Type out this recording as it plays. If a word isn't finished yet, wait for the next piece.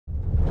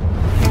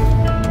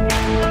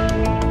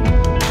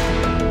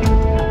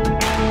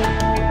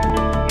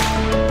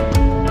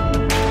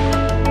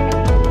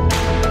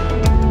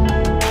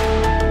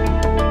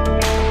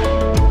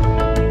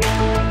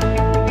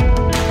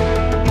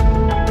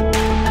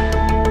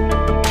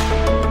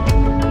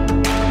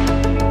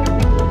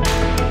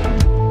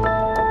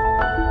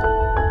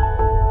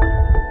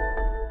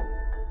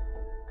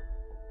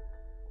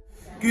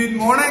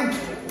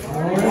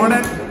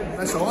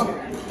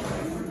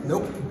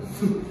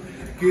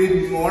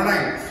Good morning.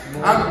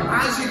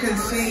 As you can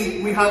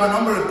see, we have a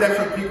number of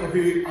different people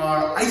who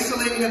are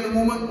isolating at the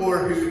moment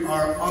or who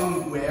are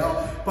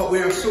unwell, but we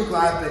are so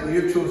glad that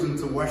you've chosen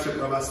to worship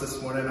with us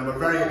this morning, and we're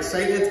very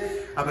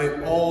excited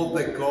about all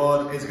that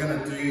God is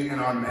going to do in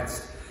our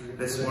midst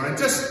this morning.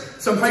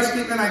 Just some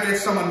housekeeping, I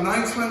guess, some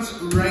announcements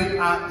right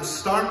at the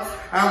start.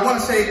 I want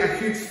to say a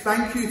huge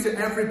thank you to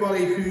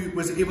everybody who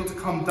was able to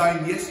come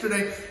down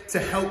yesterday to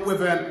help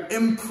with an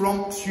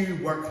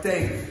impromptu work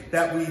day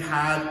that we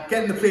had,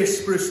 getting the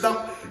place spruced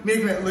up,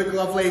 making it look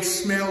lovely,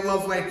 smell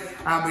lovely,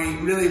 and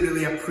we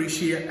really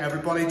appreciate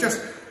everybody.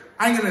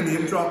 I'm going to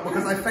name drop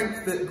because I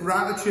think that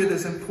gratitude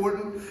is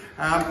important.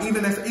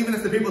 Even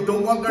if the people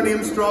don't want their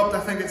names dropped, I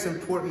think it's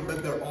important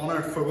that they're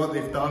honoured for what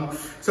they've done.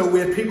 So we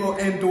had people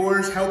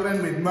indoors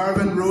helping with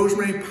Mervyn,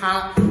 Rosemary,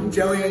 Pat,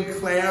 Gillian,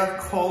 Claire,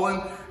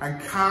 Colin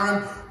and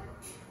Karen.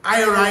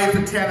 I arrived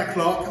at 10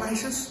 o'clock and I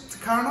says to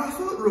Karen, I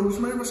thought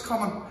Rosemary was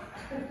coming.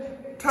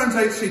 Turns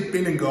out she'd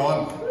been and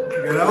gone,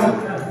 you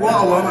know.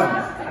 What a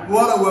woman.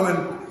 What a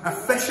woman.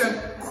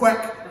 Efficient, quick,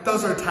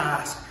 does her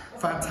task.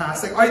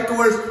 Fantastic.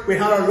 Outdoors, we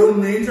had our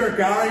own ranger,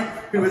 Gary,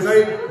 who was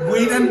out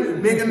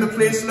weeding, making the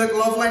place look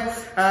lovely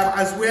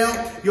as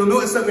well. You'll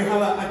notice that we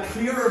have a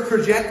clearer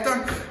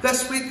projector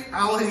this week.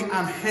 Ali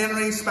and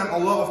Henry spent a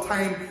lot of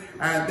time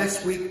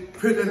this week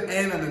putting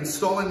in and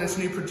installing this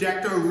new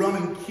projector,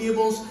 running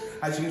cables.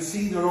 As you can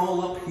see, they're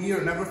all up here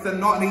and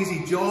everything. Not an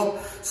easy job,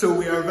 so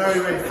we are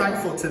very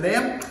thankful to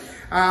them.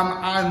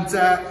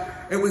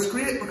 It was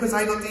great because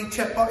I got to eat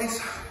chip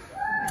butties.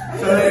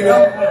 So there you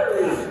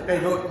go. There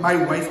you go. My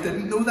wife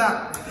didn't know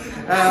that.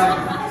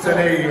 So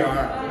there you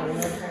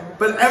are.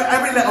 But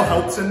every little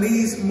helps, and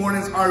these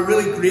mornings are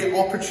really great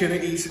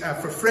opportunities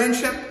for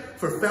friendship,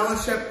 for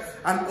fellowship,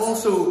 and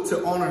also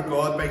to honour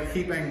God by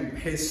keeping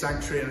His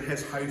sanctuary and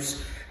His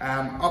house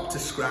up to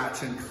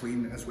scratch and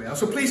clean as well.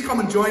 So please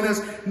come and join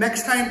us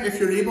next time if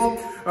you're able.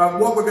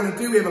 What we're going to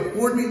do, we have a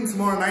board meeting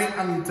tomorrow night,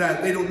 and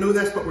they don't know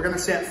this, but we're going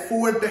to set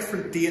 4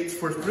 different dates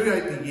for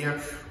throughout the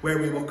year where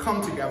we will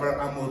come together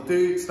and we'll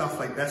do stuff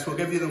like this. We'll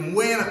give you them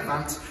way in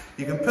advance.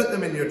 You can put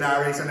them in your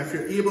diaries, and if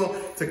you're able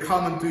to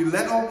come and do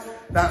little,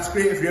 that's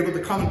great. If you're able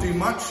to come and do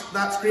much,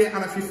 that's great.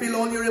 And if you feel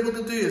all you're able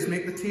to do is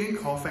make the tea and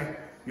coffee,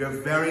 you're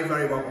very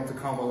welcome to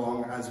come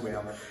along as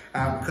well,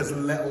 because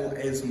little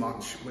is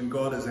much when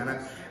God is in it,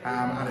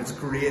 and it's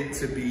great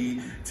to be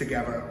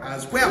together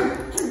as well.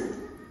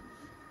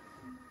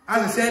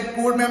 As I said,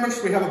 board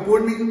members, we have a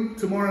board meeting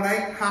tomorrow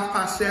night,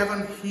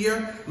 7:30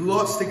 here.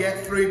 Lots to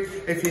get through.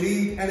 If you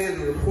need any of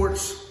the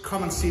reports,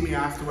 come and see me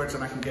afterwards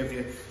and I can give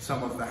you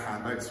some of the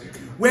handouts.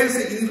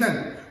 Wednesday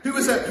evening, who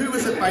was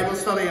at Bible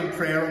study and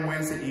prayer on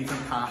Wednesday evening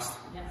past?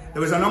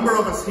 There was a number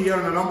of us here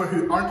and a number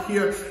who aren't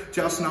here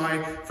just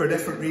now for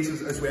different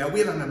reasons as well. We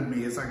had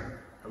a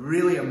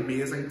really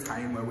amazing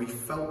time where we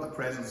felt the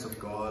presence of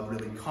God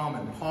really come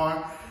in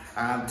power,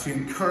 to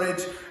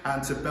encourage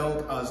and to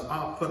build us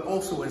up, but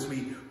also as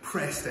we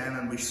pressed in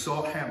and we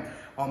sought Him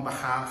on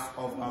behalf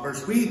of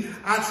others. We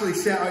actually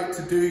set out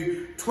to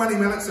do 20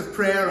 minutes of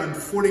prayer and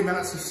 40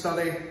 minutes of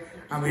study,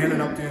 and we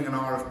ended up doing an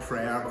hour of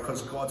prayer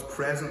because God's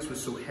presence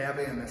was so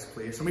heavy in this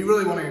place. And we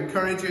really want to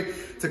encourage you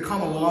to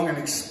come along and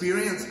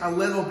experience a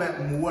little bit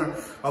more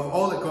of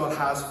all that God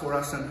has for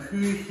us and who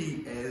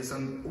He is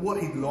and what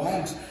He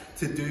longs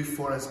to do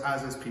for us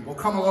as His people.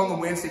 Come along on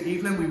Wednesday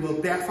evening. We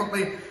will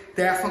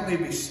definitely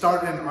be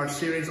starting our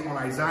series on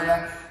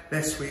Isaiah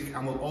this week,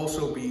 and we'll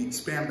also be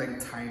spending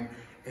time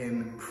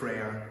in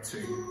prayer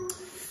too.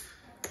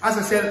 As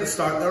I said at the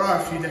start, there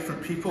are a few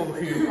different people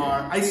who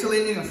are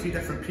isolating, a few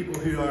different people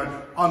who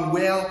are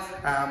unwell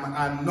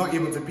and not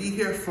able to be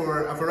here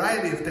for a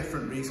variety of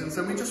different reasons.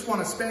 And we just want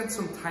to spend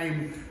some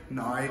time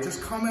now,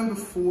 just coming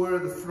before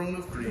the throne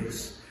of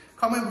grace,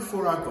 coming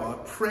before our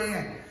God,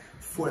 praying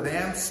for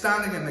them,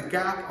 standing in the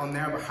gap on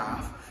their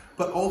behalf,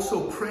 but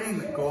also praying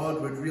that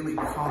God would really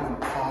come in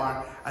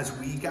power as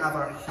we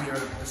gather here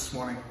this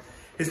morning.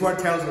 His word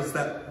tells us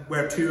that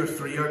where 2 or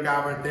 3 are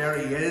gathered, there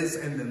He is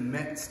in the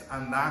midst,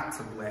 and that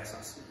to bless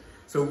us.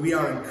 So we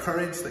are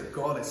encouraged that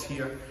God is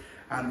here,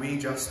 and we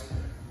just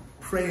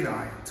pray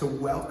now to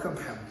welcome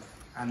Him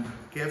and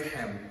give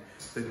Him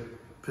the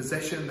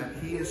position that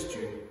He is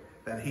due,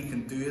 that He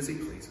can do as He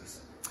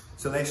pleases.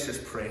 So let's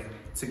just pray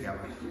together.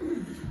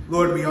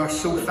 Lord, we are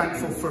so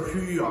thankful for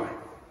who You are.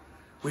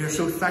 We are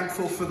so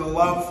thankful for the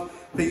love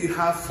that You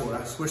have for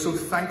us. We're so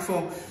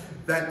thankful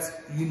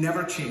that You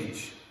never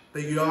change,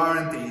 that You are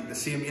indeed the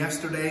same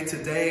yesterday,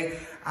 today,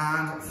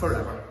 and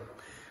forever.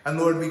 And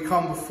Lord, we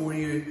come before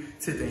You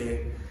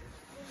today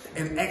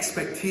in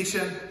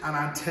expectation and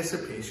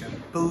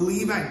anticipation,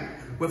 believing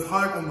with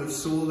heart and with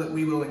soul that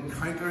we will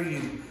encounter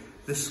You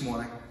this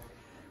morning.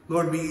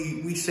 Lord,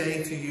 we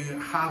say to You,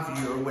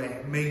 have Your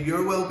way. May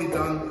Your will be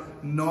done,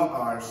 not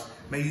ours.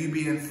 May You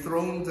be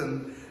enthroned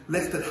and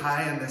lifted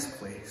high in this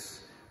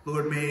place.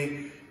 Lord,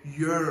 may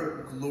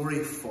Your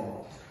glory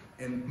fall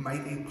in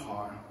mighty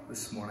power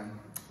this morning.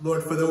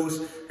 Lord, for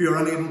those who are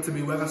unable to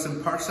be with us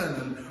in person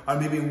and are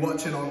maybe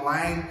watching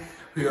online,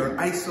 who are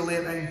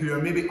isolating, who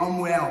are maybe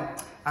unwell,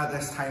 at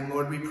this time,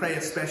 Lord. We pray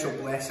a special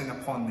blessing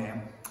upon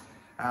them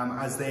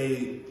as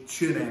they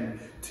tune in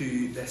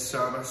to this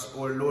service,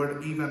 or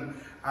Lord, even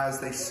as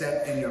they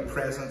sit in your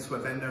presence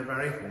within their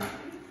very home.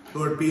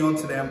 Lord, be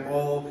unto them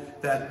all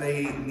that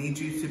they need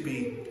you to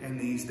be in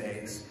these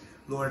days.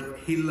 Lord,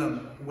 heal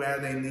them where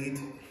they need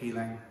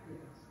healing.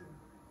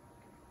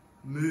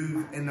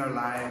 Move in their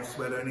lives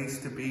where there needs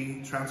to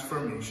be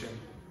transformation.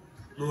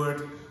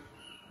 Lord,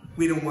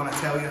 we don't want to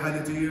tell you how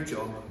to do your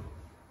job.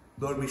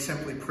 Lord, we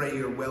simply pray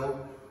your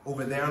will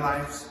over their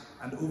lives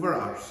and over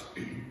ours.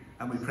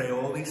 And we pray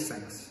all these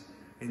things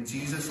in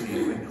Jesus'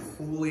 name, in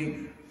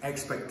holy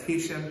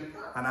expectation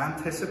and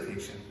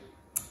anticipation.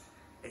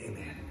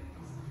 Amen.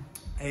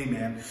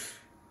 Amen.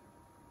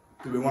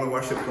 Do we want to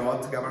worship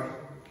God together?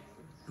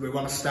 Do we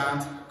want to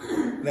stand?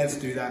 Let's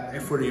do that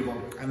if we're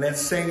able. And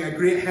let's sing a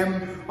great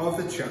hymn of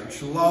the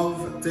church,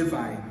 Love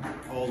Divine,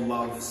 All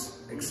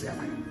Loves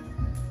Excelling.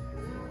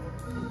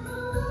 Come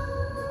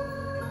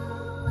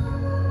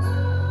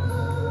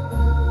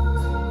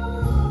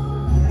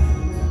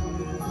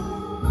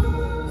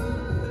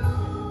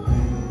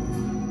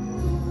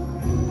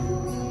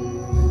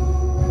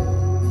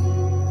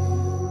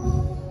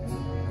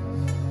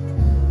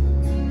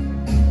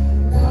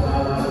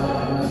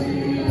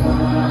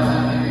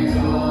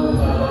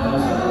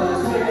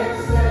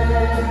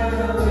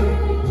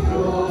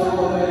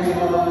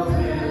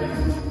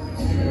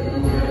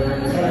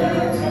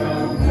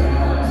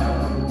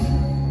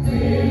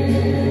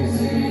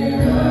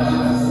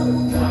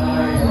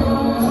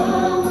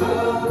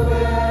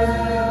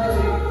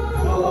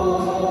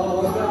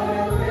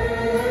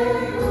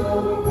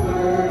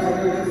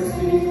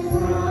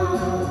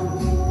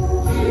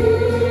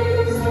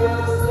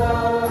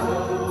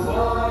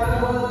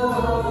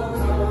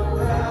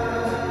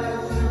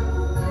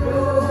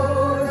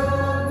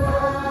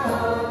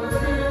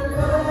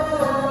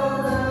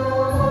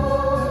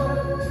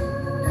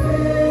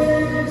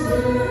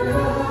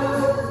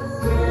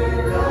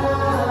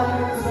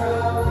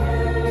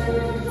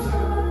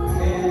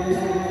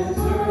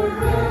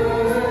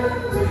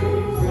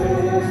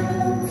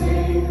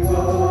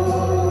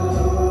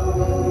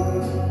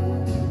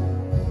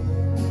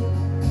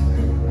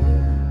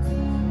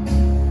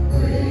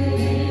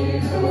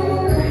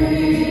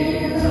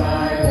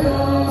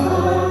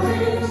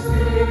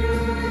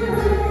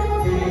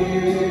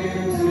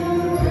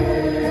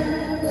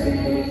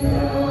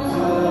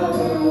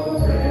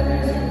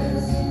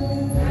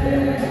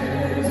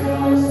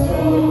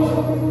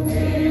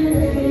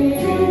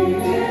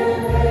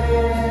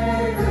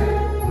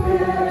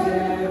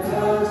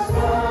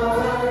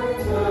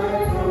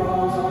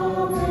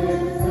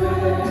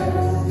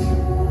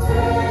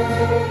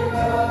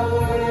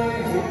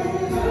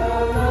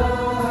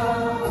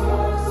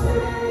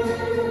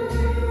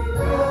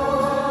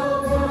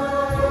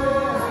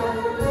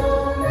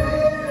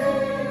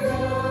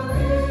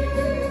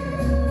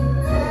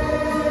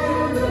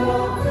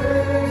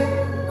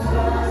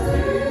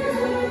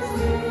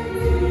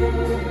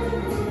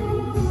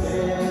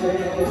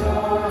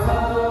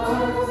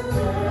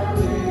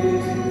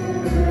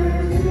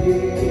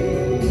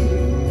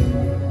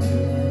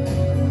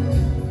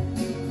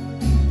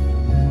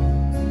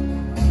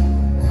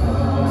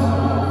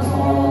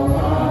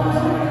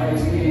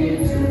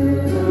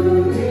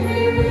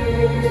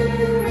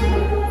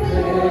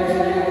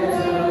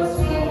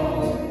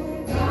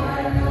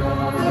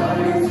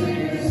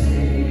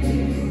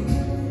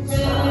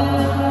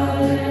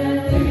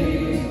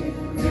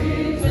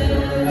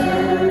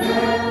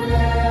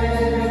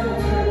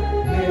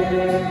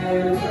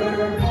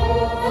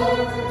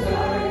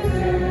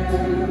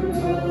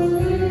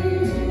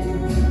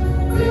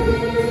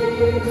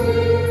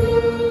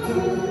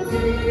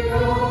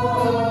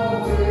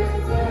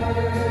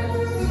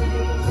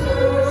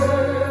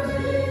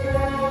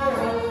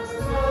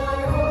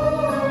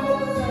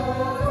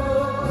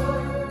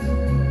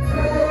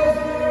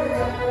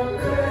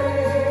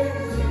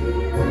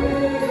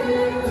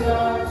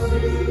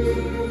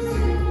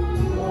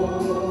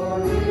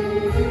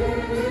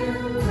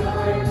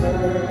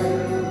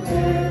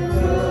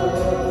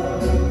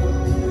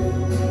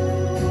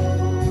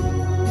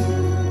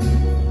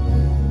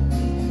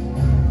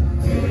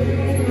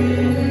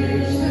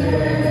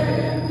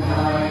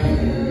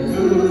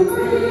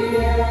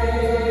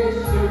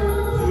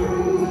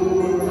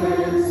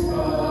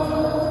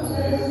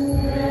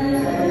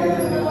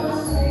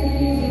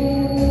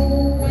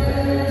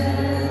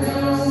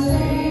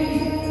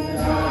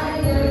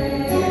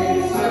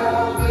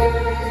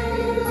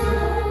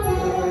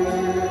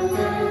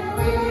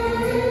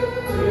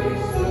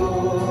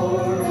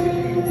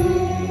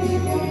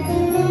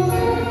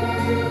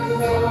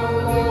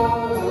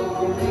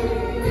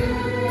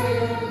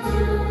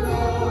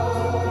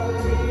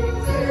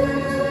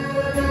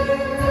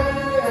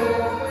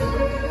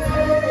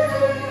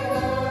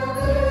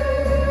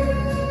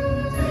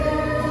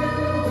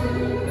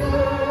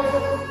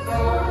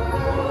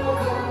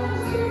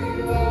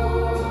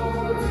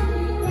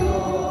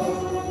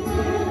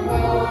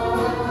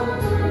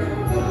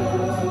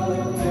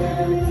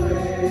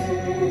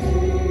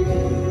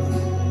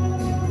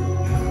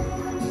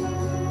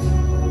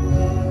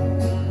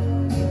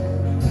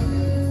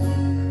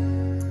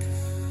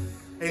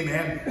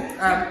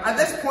At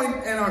this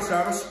point in our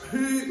service,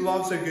 who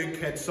loves a good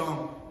kids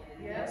song?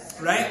 Yes.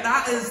 Right?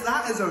 That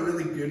is a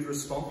really good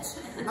response.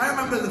 I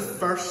remember the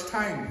first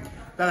time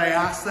that I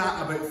asked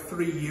that about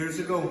 3 years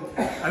ago,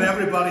 and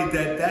everybody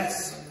did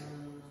this.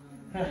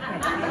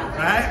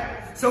 Right?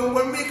 So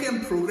we're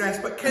making progress,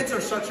 but kids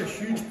are such a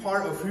huge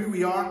part of who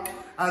we are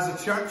as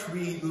a church.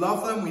 We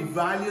love them, we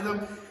value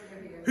them.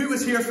 Who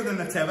was here for the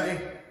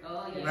Nativity?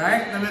 Oh, yeah.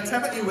 Right? The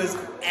Nativity was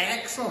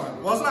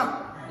excellent, wasn't it?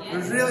 It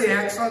was really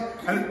excellent.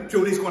 And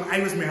Jodie's going,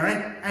 I was Mary.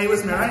 I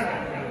was Mary.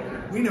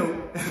 We know.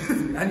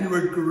 And you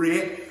were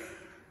great.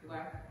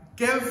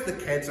 Give the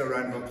kids a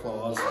round of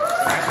applause.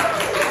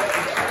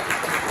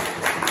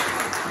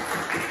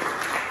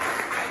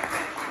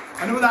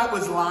 I know that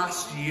was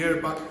last year,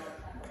 but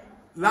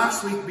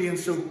last week being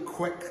so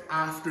quick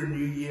after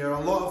New Year, a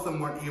lot of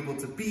them weren't able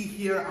to be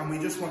here, and we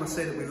just want to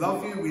say that we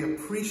love you, we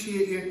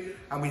appreciate you,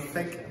 and we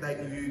think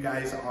that you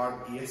guys are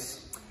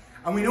ace.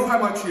 And we know how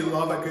much you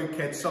love a good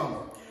kids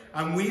song.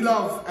 And we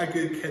love a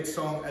good kids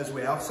song as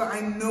well. So I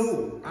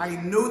know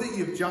that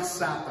you've just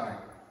sat down.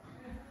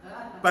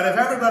 But if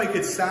everybody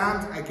could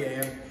stand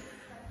again,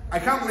 I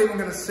can't believe I'm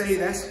going to say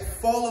this,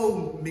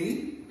 follow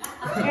me.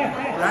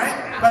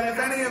 Right? But if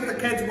any of the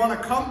kids want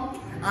to come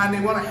and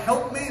they want to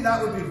help me,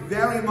 that would be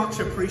very much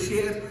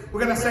appreciated.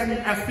 We're going to sing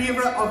a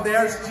favourite of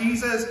theirs,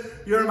 Jesus,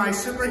 You're My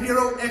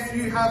Superhero. If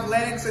you have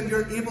legs and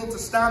you're able to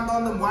stand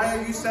on them, why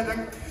are you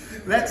sitting?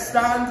 Let's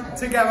stand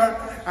together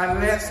and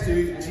let's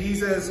do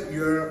Jesus,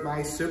 You're My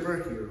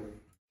Superhero.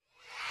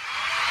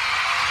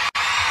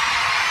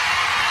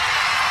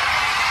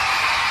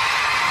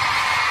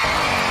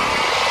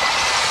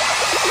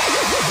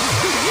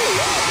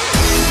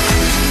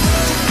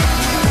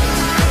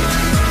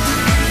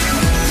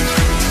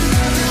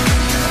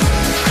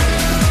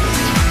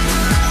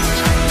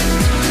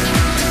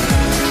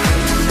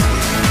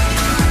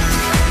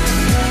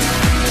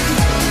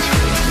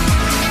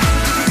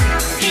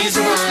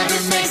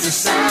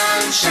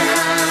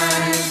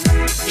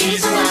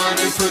 He's the one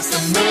who puts the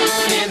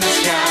moon in the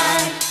sky.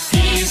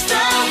 He's the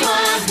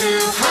one who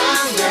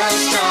hung the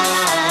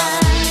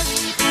stars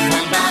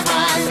one by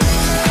one.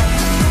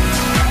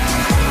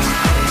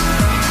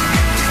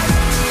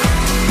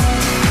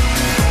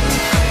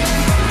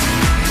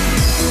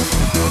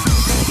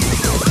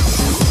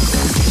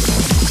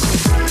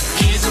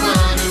 He's the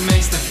one who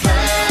makes the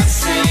birds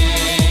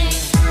sing.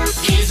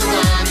 He's the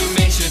one who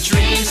makes your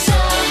dreams so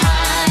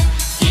high.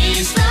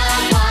 He's the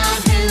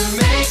one who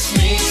makes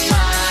me smile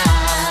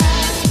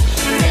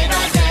day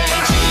by day.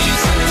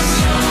 Jesus,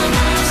 you're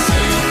my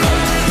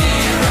superhero.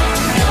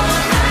 You're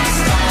my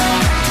star,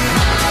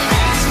 my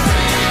best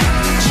friend.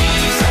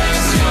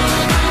 Jesus,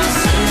 you're my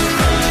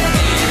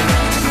superhero.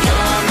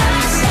 You're my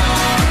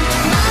star,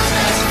 my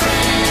best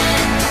friend.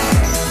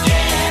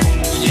 Yeah,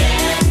 yeah,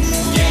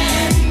 yeah,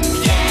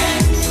 yeah,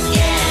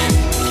 yeah,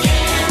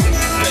 yeah.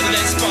 Better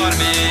than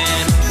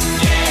Spider-Man.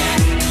 Yeah,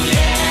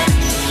 yeah,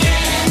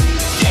 yeah,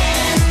 yeah,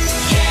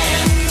 yeah,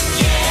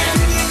 yeah.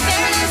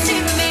 Better than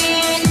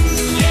Superman.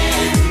 Yeah,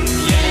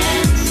 yeah,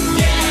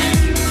 yeah,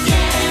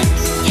 yeah,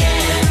 yeah,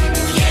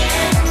 yeah.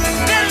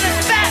 Better than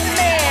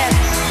Batman.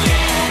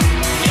 Yeah,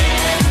 yeah,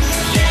 yeah,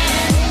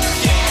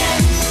 yeah, yeah,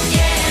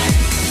 yeah.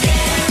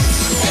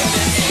 Better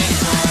than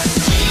anyone.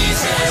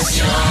 Jesus,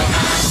 you're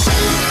my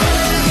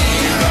superhero.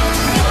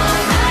 You're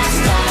my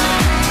star,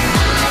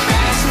 my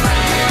best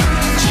friend.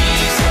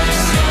 Jesus,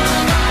 you're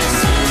my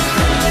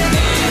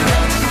superhero.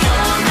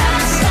 You're my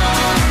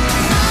star,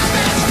 my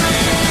best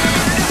friend.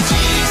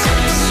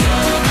 Jesus,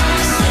 you're my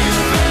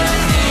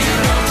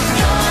superhero.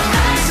 You're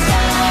my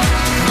star,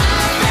 my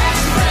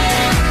best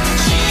friend.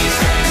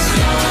 Jesus,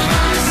 you're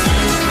my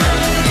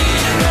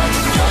superhero.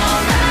 You're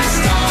my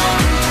star,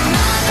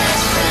 my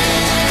best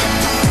friend.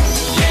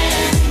 Yeah,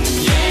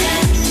 yeah,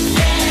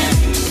 yeah, yeah,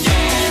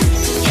 yeah,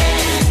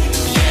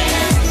 yeah.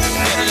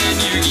 Better than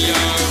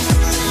Yu-Gi-Oh!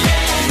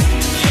 Yeah,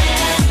 yeah,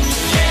 yeah,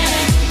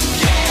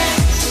 yeah, yeah,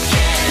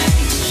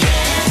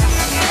 yeah.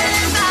 Better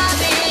than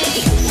Bobby.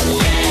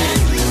 Yeah,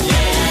 yeah,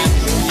 yeah,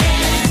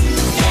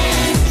 yeah,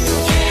 yeah,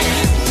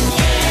 yeah.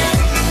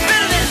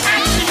 Better than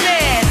Action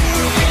Man.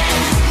 Yeah,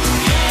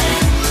 yeah,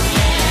 yeah,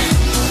 yeah,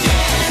 yeah,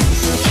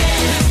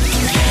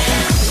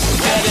 yeah.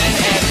 Better than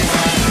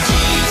anyone.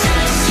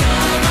 Jesus,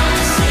 you're my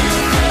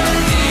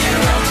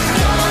superhero.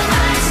 You're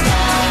my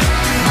star,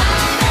 my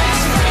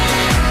best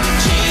friend.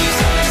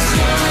 Jesus,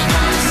 you're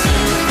my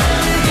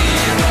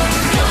superhero.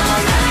 You're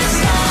my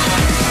star,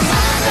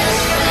 my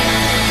best friend.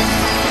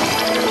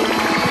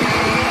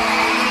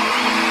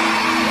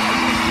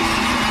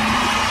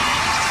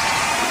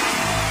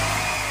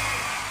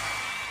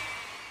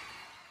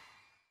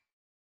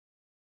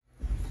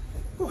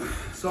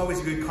 It's always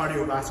a good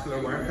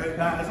cardiovascular workout,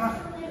 that, isn't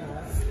it?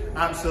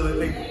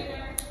 Absolutely.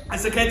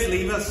 As the kids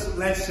leave us,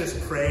 let's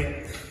just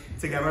pray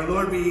together.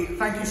 Lord, we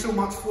thank you so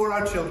much for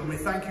our children. We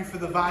thank you for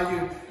the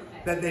value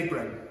that they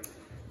bring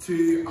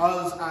to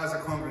us as a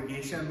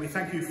congregation. We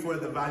thank you for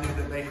the value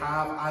that they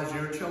have as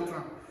your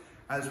children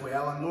as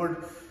well. And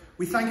Lord,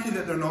 We thank you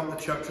that they're not the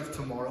church of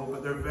tomorrow,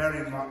 but they're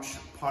very much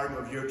part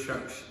of your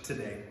church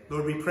today.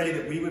 Lord, we pray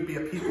that we would be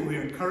a people who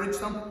encourage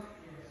them,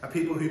 a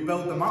people who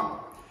build them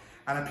up,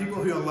 and a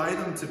people who allow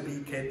them to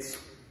be kids,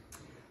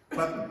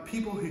 but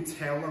people who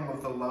tell them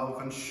of the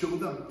love and show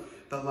them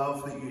the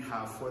love that you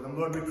have for them.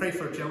 Lord, we pray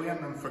for Gillian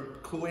and for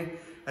Chloe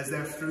as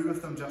they're through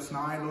with them just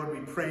now. Lord,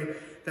 we pray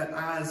that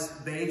as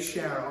they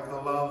share of the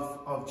love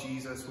of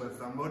Jesus with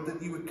them, Lord,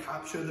 that you would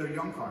capture their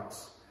young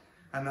hearts,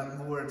 and that,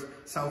 Lord,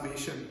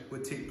 salvation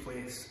would take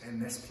place in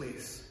this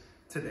place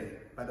today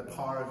by the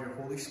power of your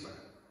Holy Spirit.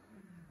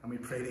 And we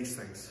pray these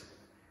things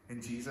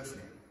in Jesus'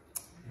 name.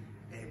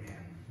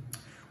 Amen.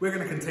 We're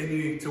going to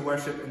continue to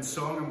worship in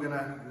song. I'm going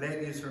to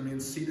let you remain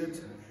seated,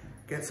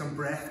 get some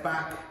breath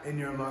back in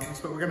your lungs,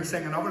 but we're going to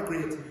sing another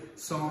great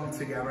song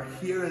together.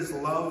 Here is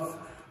love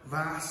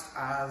vast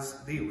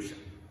as the ocean.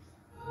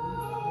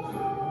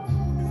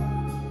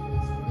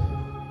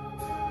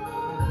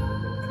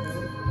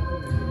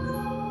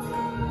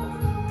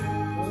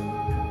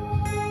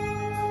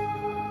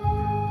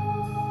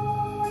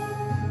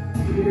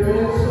 Here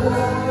is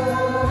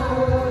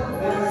love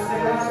vast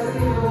as the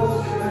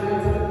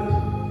ocean,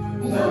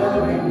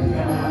 loving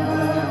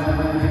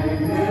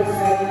kindness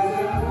as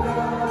the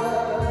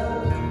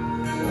flood,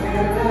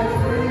 and that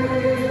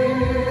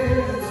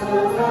Prince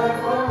of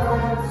life our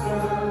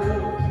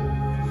ransom,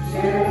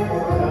 shed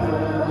for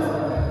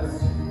us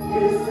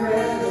His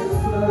precious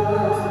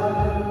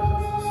blood,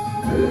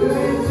 who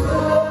is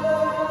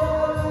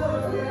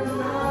love and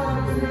not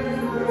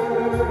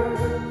remember,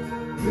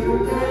 who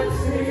can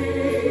see.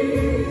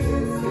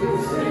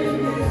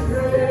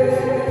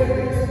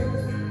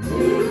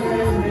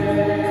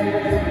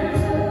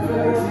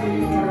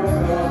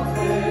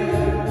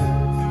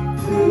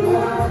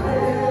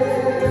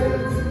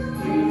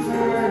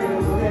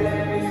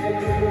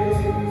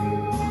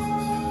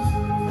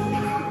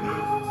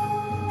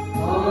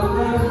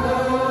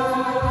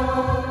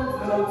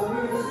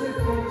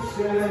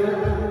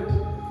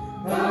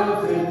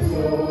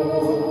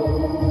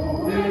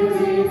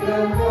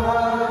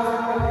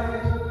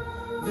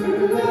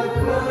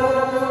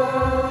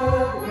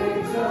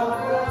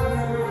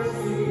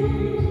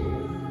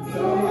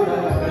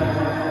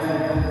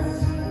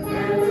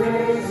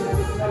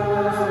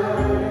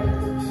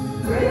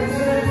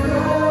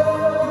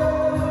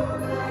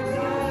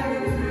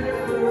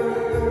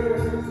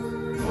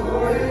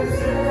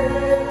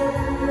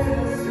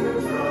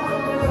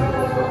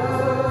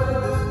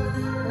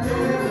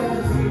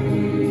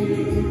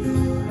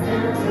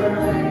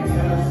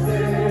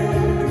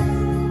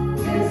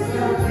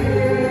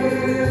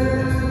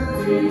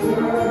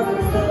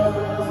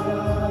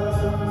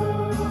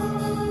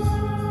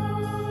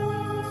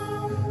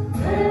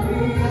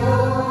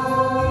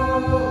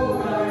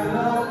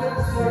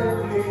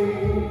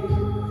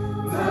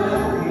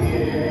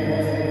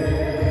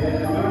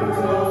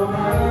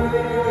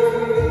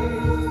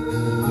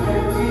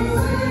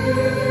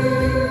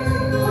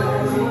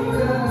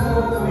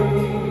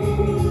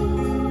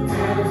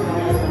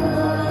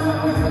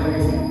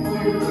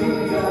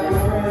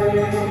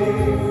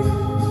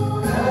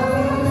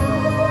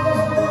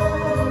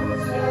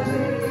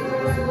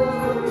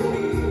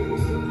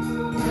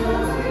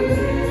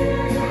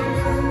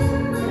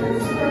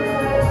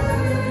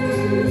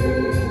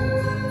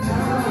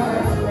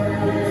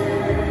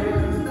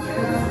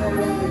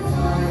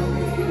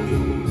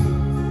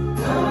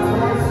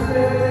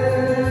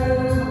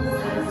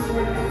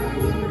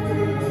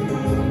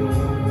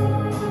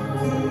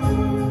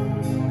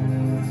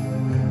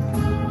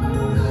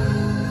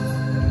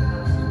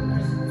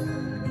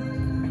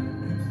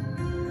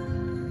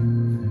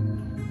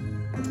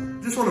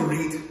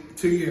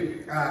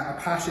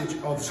 Passage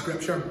of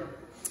scripture.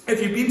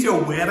 If you've been to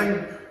a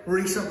wedding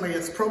recently,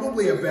 it's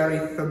probably a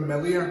very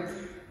familiar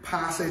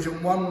passage,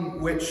 and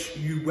one which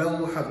you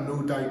will have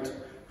no doubt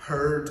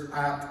heard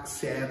at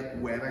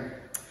said wedding.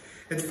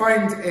 It's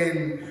found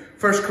in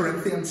 1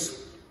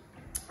 Corinthians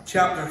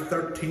chapter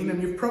 13,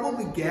 and you've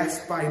probably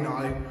guessed by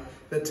now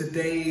that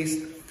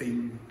today's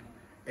theme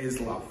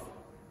is love.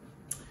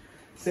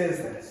 It says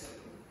this: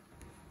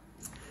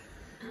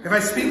 if I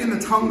speak in the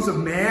tongues of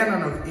men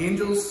and of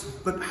angels,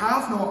 but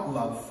have not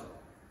love,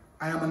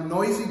 I am a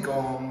noisy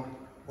gong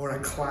or a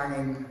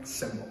clanging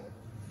cymbal.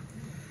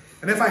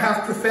 And if I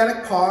have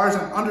prophetic powers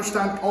and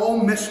understand all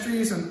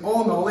mysteries and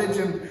all knowledge,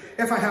 and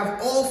if I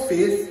have all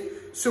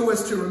faith so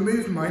as to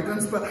remove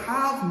mountains, but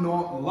have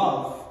not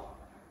love,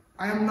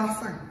 I am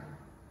nothing.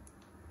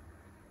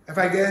 If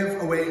I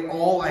give away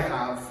all I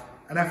have,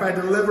 and if I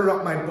deliver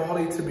up my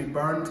body to be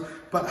burned,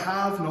 but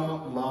have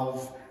not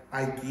love,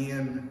 I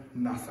gain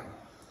nothing.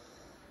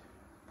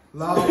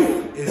 Love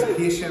is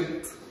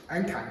patient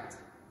and kind.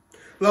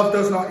 Love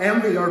does not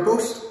envy or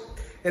boast.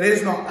 It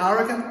is not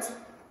arrogant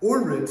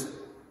or rude.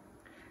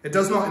 It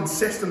does not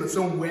insist on its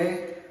own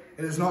way.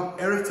 It is not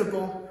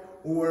irritable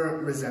or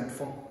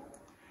resentful.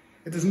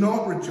 It does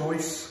not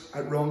rejoice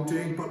at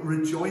wrongdoing, but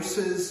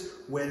rejoices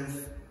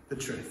with the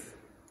truth.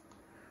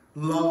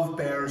 Love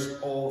bears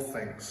all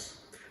things,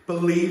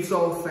 believes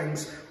all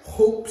things,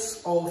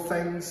 hopes all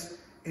things,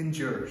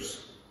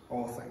 endures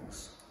all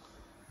things.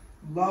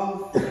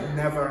 Love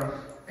never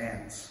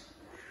ends.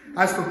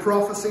 As for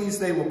prophecies,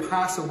 they will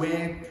pass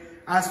away.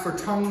 As for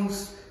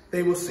tongues,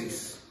 they will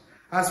cease.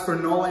 As for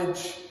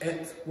knowledge,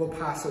 it will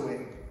pass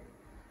away.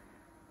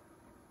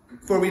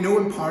 For we know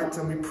in part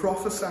and we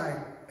prophesy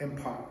in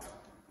part.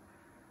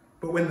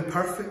 But when the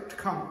perfect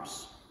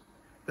comes,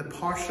 the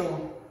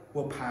partial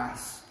will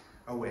pass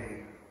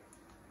away.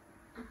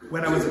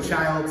 When I was a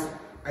child,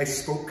 I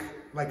spoke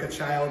like a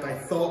child. I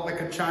thought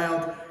like a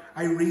child.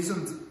 I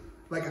reasoned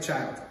like a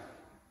child.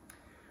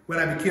 When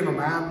I became a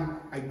man,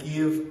 I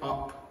gave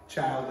up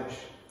childish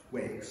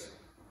ways.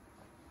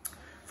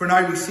 For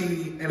now we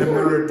see in a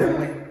mirror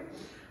dimly,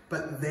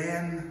 but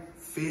then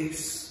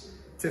face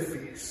to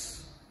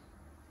face.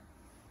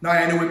 Now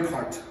I know in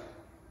part,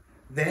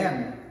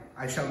 then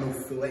I shall know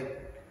fully,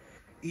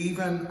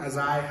 even as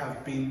I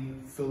have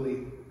been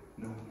fully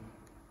known.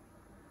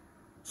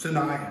 So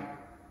now,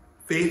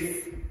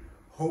 faith,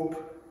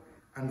 hope,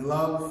 and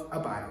love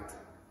abide,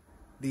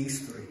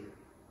 these three.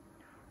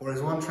 Or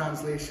as one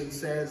translation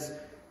says,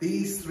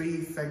 these three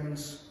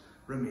things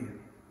remain.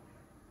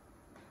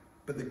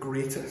 But the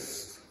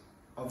greatest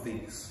of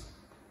these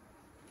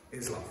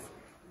is love.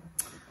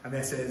 And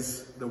this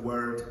is the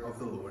word of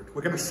the Lord.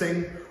 We're going to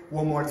sing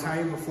one more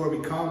time before we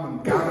come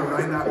and gather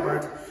around that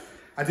word.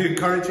 I do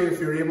encourage you, if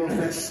you're able,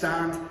 to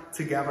stand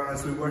together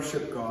as we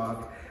worship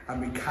God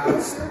and we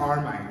cast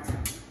our mind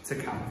to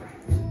Calvary.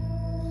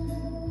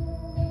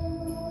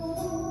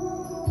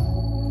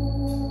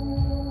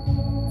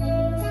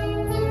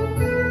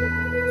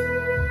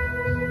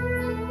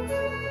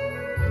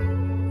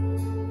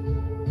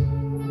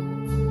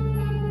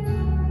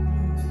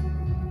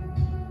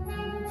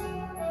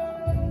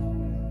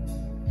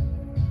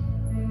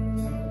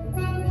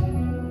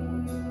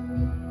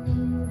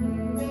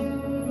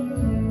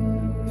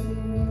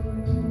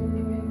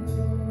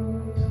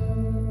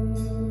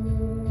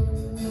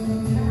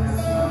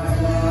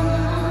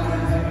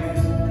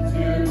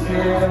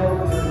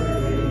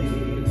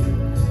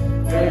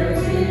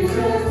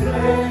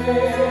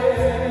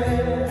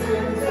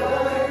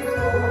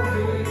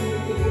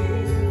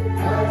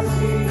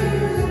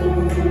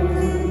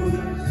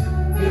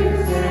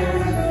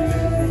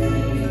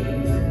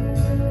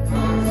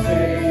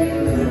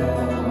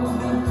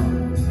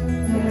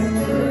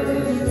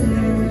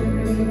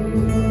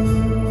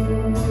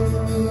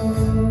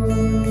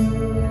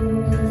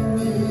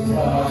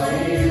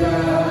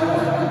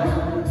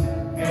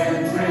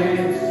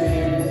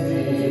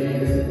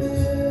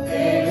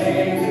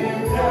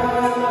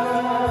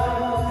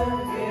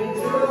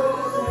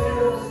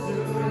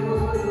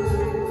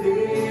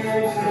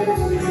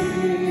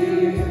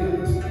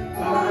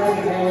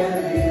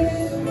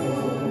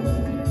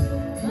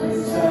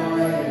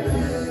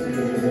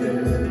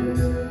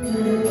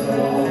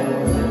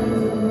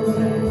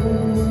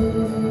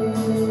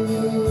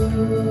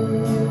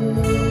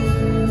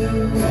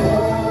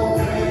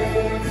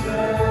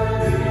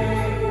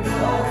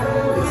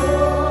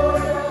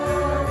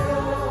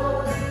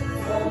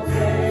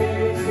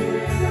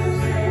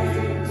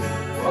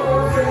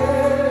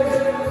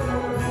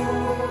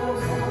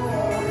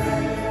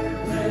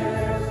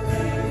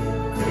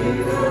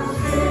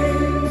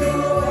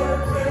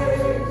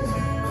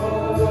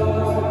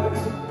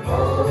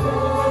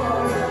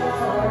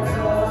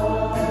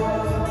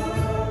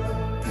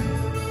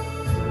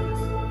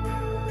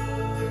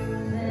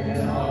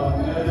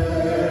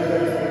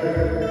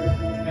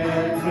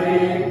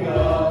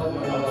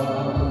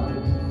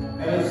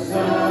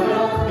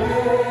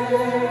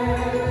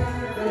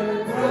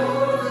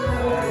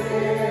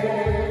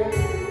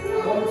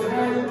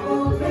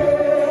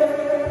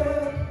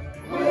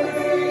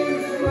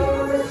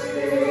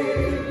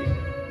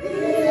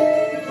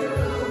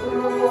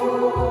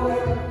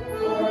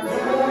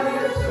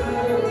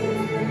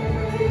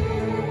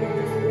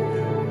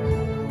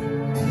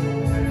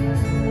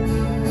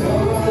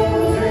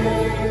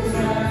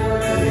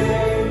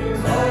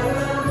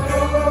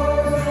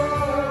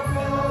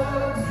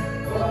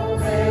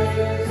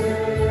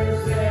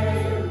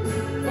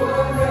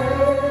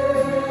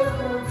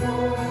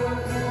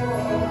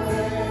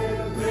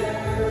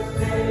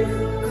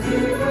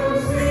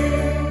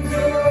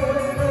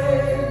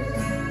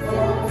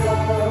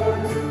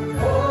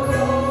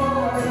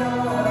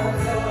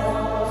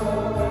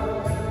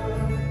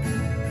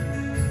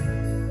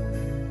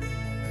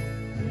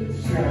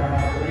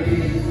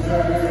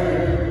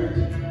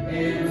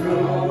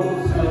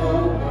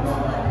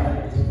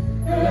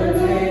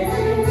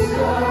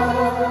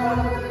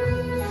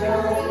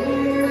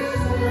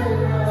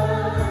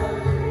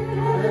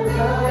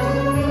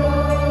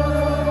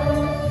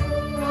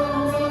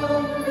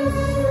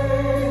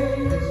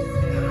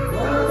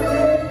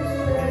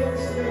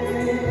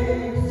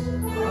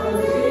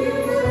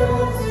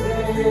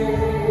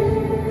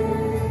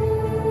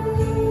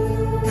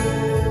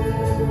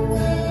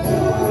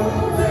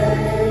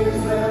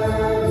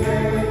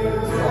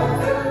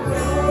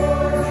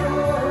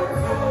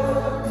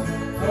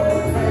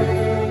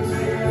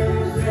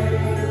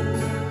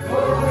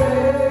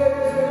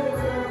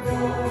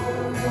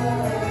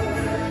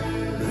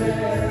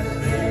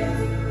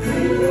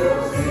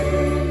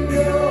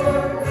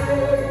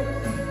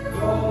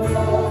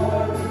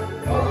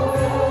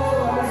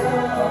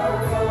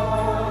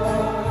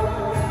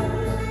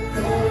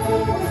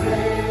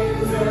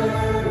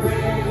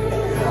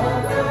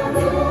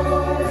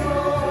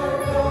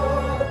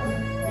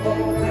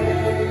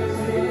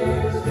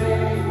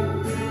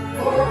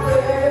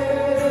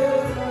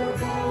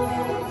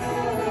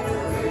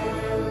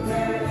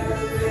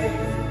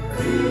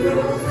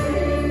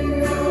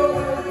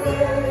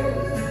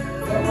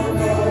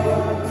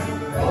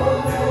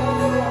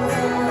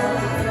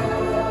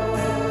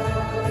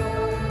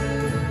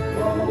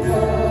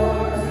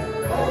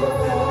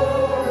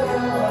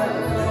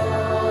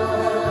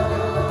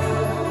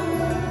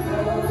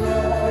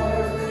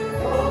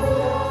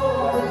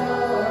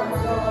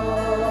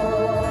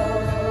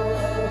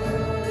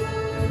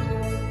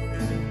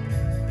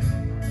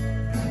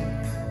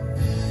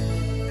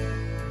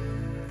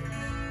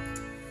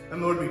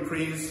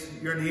 praise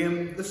your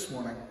name this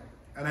morning.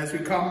 And as we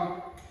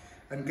come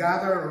and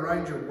gather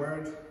around your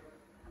word,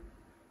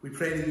 we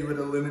pray that you would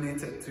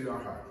illuminate it to our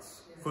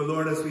hearts. For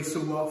Lord, as we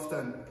so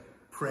often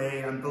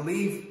pray and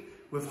believe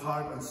with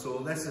heart and soul,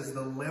 this is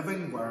the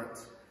living word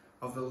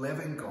of the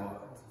living God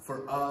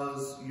for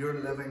us,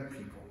 your living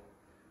people.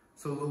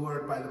 So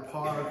Lord, by the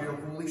power of your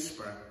Holy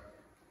Spirit,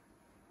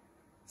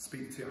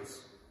 speak to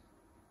us,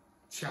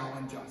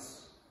 challenge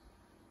us,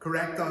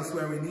 correct us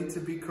where we need to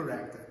be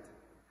corrected,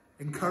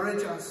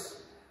 encourage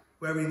us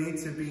where we need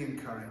to be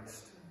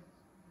encouraged.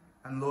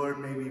 And Lord,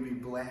 may we be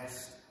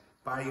blessed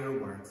by your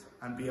word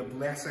and be a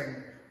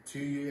blessing to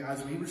you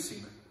as we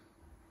receive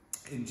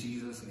it. In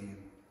Jesus' name,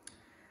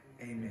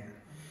 amen.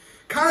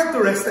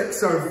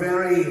 Characteristics are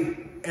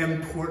very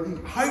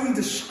important. How we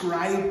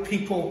describe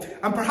people,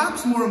 and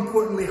perhaps more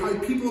importantly, how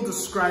people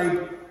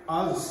describe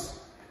us,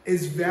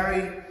 is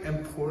very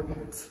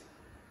important.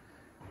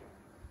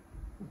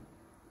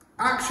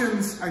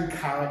 Actions and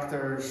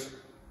characters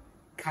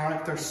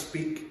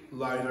speak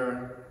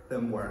louder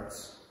than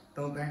words,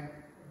 don't they?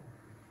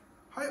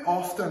 How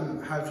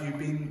often have you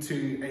been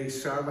to a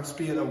service,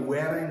 be it a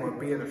wedding or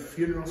be it a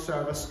funeral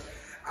service,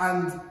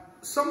 and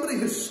somebody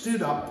has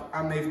stood up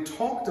and they've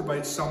talked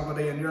about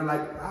somebody and you're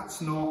like, that's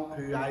not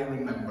who I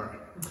remember.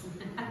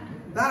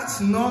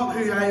 That's not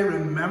who I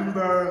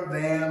remember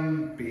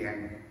them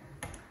being.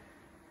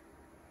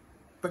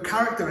 But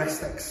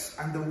characteristics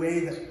and the way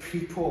that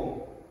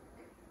people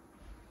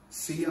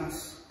see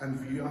us and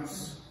view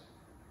us,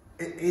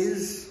 it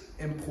is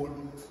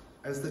important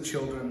as the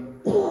children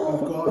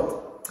of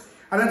God.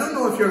 And I don't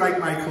know if you're like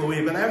my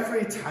Chloe, but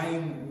every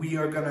time we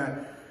are going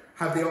to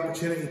have the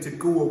opportunity to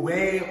go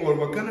away or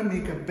we're going to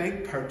make a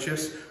big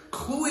purchase,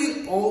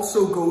 Chloe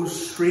also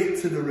goes straight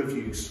to the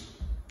reviews.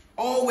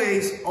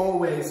 Always,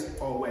 always,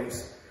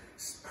 always.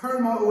 Her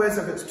motto is,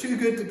 if it's too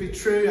good to be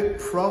true, it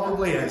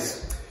probably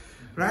is.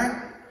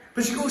 Right?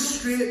 But she goes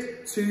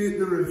straight to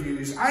the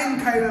reviews.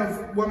 I'm kind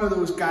of one of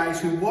those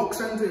guys who walks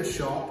into a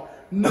shop,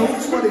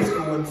 knows what he's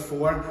going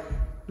for,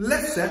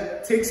 lifts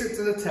it, takes it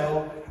to the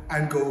till,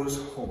 and goes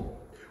home.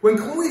 When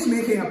Chloe's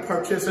making a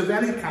purchase of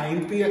any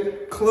kind, be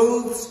it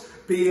clothes,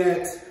 be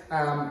it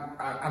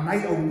a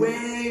night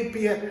away,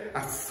 be it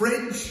a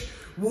fridge,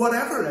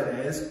 whatever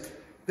it is,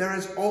 there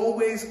is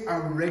always a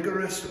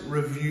rigorous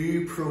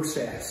review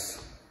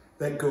process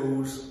that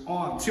goes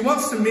on. She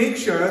wants to make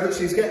sure that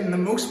she's getting the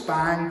most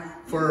bang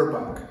for her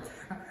buck.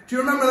 Do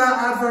you remember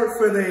that advert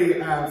for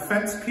the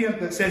fence paint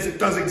that says it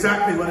does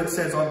exactly what it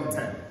says on the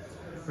tin?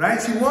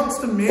 Right? She wants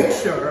to make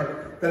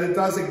sure that it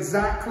does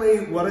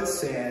exactly what it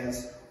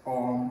says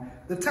on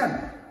the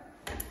tin.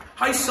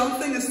 How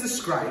something is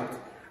described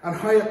and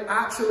how it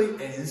actually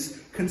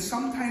is can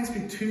sometimes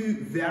be two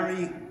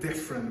very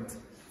different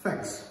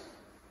things.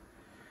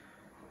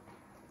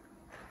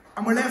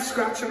 And we're left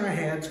scratching our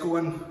heads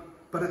going,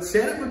 but it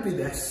said it would be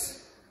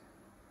this,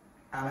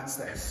 and it's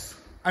this.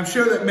 I'm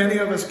sure that many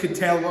of us could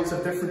tell lots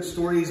of different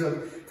stories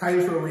of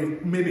times where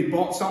we've maybe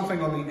bought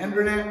something on the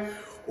internet,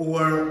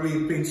 or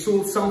we've been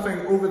sold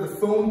something over the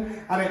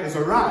phone and it has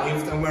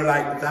arrived and we're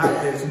like,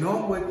 that is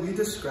not what you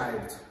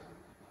described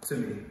to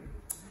me.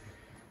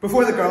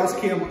 Before the girls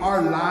came,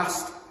 our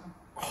last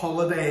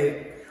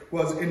holiday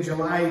was in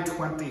July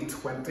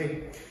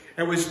 2020.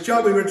 We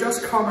were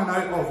just coming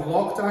out of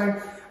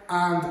lockdown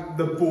and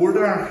the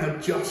border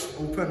had just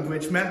opened,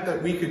 which meant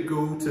that we could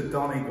go to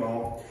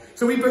Donegal.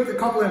 So we booked a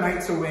couple of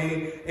nights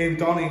away in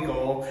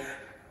Donegal.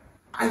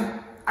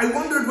 I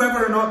wondered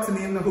whether or not to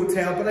name the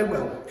hotel, but I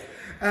will.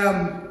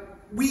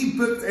 We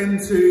booked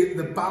into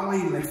the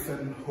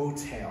Ballyliffin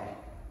Hotel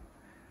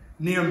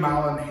near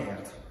Malin.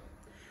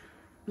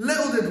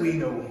 Little did we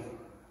know.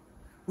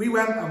 We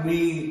went and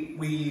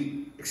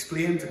we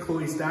explained to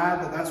Chloe's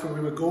dad that that's where we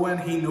were going.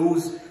 He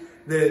knows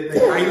the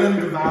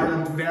island of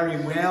Ireland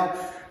very well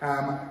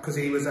because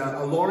he was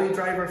a lorry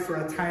driver for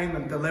a time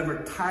and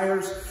delivered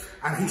tyres.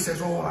 And he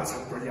says, oh, that's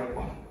a brilliant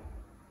one.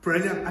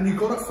 Brilliant. And you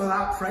got it for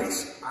that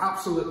price?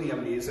 Absolutely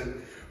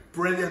amazing.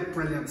 Brilliant,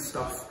 brilliant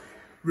stuff.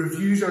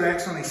 Reviews are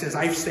excellent. He says,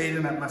 I've stayed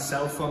in it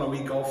myself on a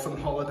wee golfing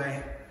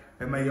holiday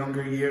in my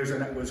younger years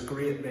and it was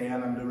great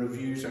then and the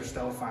reviews are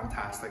still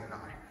fantastic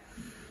now.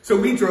 So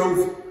we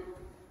drove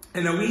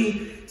in our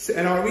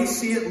wee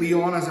Seat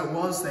Leon as it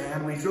was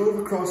then. We drove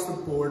across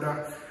the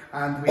border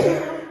and we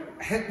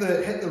hit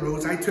the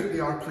roads. I took the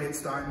R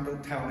plates down,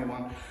 don't tell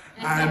anyone.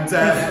 And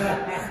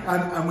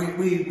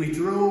we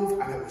drove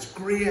and it was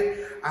great.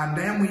 And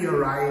then we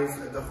arrived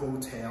at the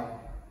hotel.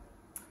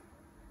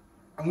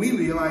 And we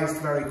realised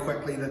very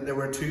quickly that there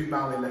were two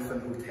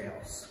Ballyliffin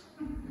hotels.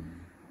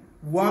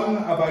 One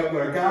about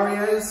where Gary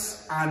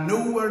is, and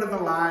no word of a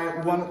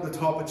lie, one at the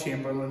top of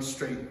Chamberlain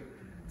Street,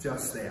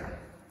 just there.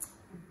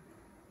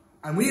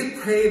 And we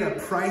had paid a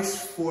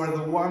price for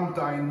the one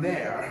down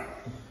there,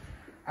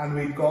 and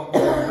we got the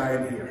one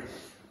down here.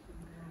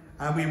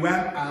 And we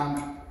went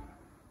and,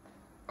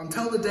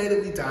 until the day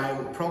that we die,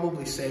 we'll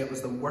probably say it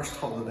was the worst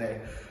holiday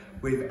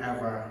we've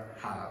ever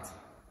had.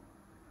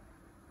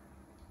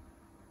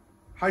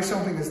 How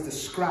something is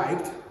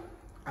described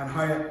and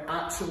how it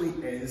actually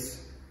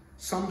is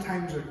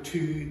sometimes are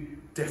two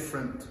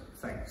different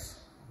things.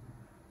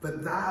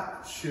 But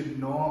that should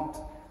not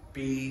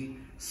be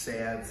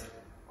said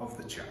of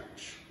the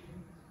church.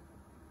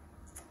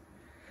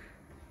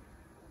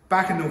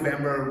 Back in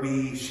November,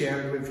 we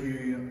shared with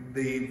you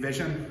the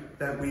vision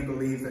that we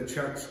believe that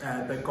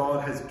that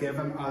God has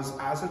given us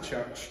as a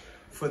church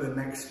for the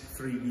next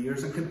 3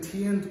 years. And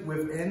contained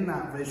within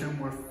that vision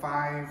were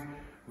 5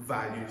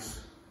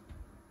 values.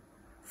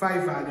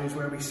 5 values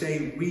where we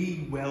say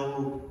we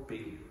will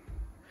be.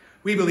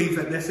 We believe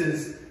that this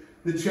is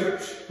the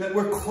church that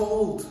we're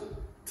called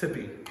to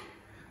be.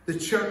 The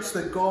church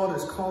that God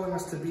is calling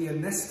us to be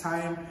in this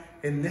time,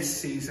 in this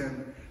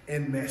season,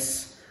 in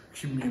this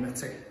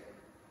community.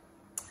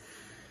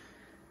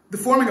 The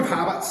forming of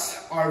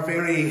habits are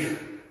very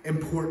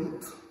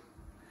important.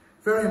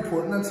 Very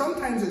important. And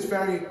sometimes it's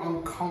very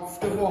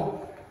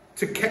uncomfortable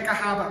to kick a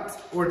habit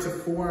or to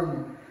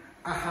form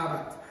a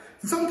habit.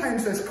 And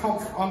sometimes this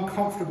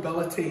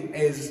uncomfortability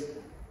is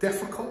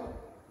difficult,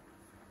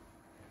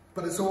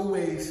 but it's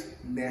always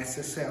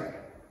necessary.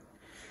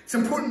 It's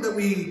important that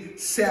we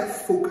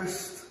set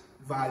focused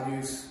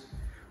values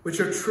which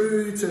are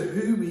true to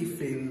who we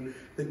feel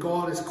that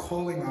God is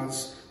calling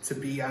us to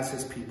be as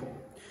his people.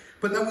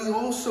 But that we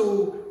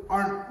also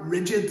aren't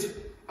rigid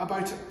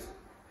about it,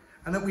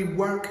 and that we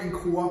work in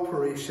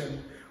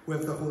cooperation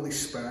with the Holy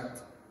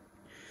Spirit.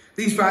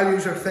 These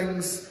values are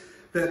things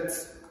that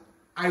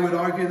I would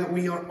argue that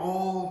we are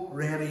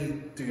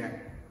already doing,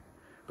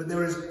 but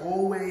there is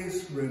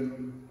always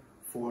room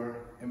for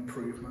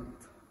improvement.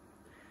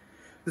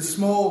 The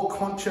small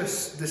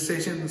conscious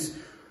decisions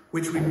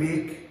which we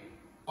make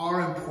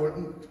are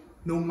important,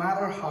 no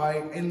matter how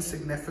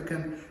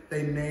insignificant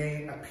they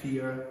may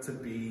appear to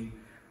be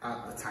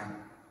at the time.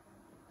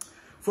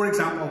 For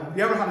example, have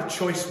you ever had a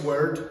choice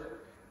word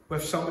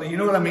with somebody? You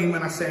know what I mean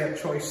when I say a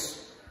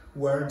choice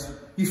word?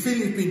 You feel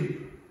you've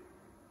been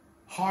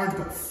hard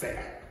but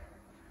fair.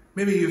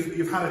 Maybe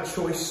you've had a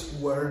choice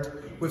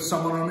word with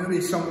someone, or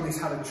maybe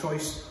somebody's had a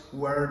choice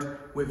word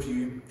with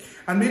you.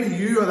 And maybe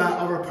you or that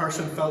other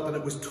person felt that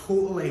it was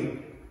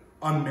totally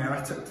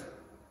unmerited.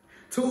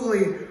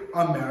 Totally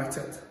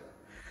unmerited.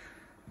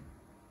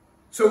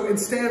 So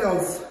instead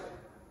of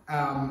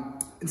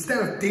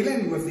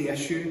dealing with the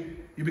issue,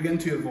 you begin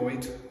to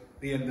avoid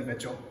the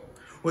individual,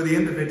 or the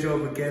individual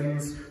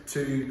begins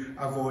to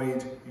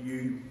avoid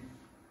you.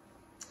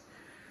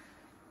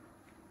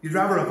 You'd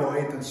rather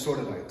avoid than sort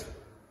it out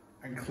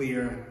and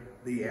clear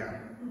the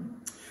air.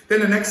 Then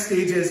the next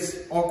stage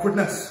is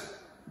awkwardness.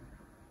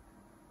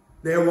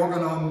 They're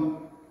walking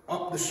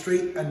up the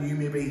street and you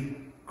maybe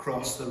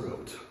cross the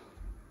road.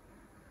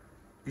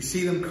 You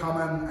see them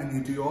coming and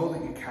you do all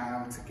that you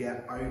can to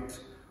get out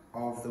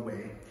of the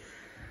way.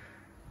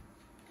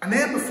 And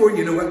then before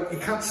you know it, you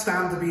can't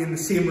stand to be in the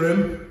same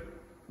room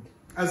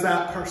as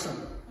that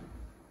person.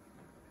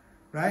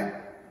 Right?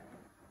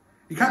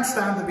 You can't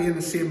stand to be in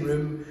the same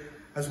room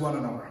as one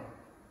another.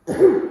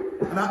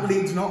 And that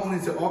leads not only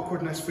to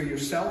awkwardness for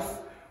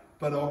yourself,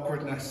 but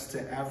awkwardness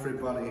to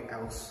everybody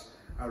else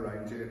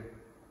around you.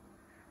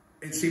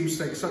 It seems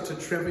like such a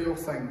trivial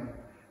thing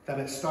that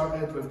it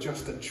started with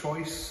just a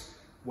choice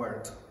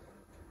word.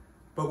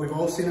 But we've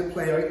all seen it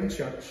play out in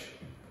church.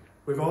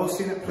 We've all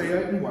seen it play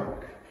out in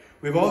work.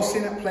 We've all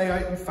seen it play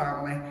out in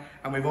family.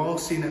 And we've all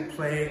seen it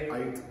play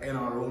out in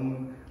our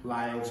own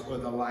lives or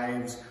the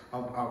lives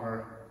of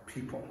other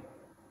people.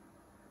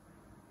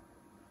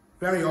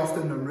 Very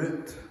often the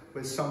root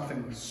was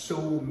something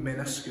so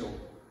minuscule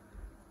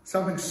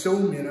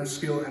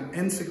and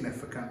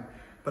insignificant,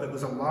 but it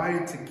was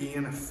allowed to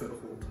gain a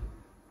foothold.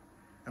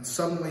 And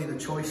suddenly the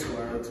choice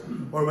word,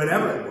 or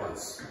whatever it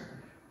was,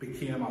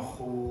 became a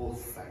whole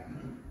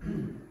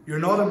thing. You're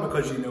nodding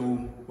because you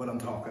know what I'm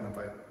talking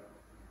about.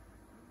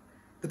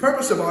 The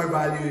purpose of our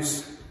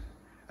values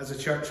as a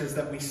church is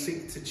that we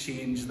seek to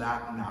change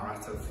that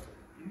narrative.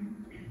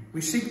 We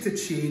seek to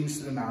change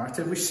the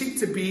narrative. We seek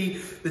to be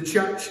the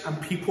church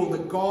and people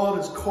that God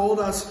has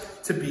called us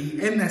to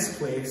be in this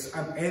place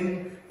and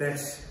in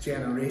this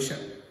generation.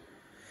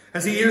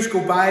 As the years go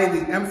by,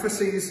 the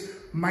emphases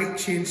might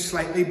change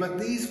slightly, but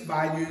these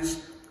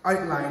values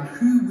outline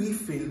who we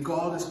feel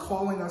God is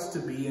calling us to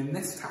be in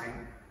this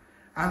time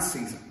and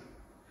season.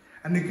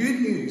 And the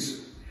good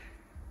news,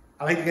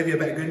 I like to give you a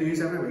bit of good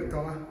news every week,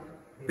 don't I?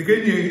 The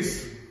good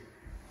news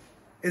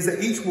is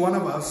that each one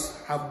of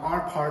us have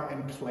our part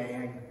in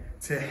playing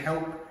to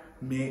help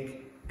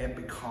make it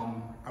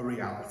become a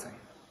reality.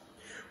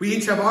 We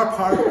each have our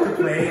part to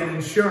play in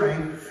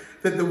ensuring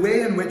that the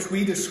way in which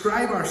we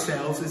describe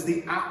ourselves is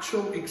the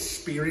actual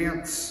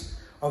experience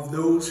of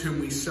those whom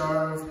we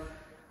serve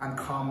and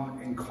come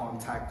in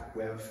contact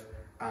with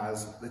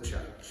as the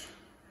church.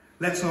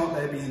 Let's not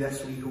be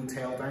this wee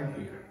hotel down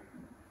here.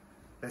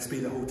 Let's be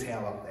the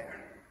hotel up there.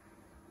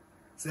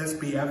 So let's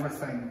be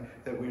everything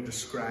that we're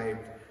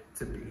described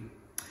to be.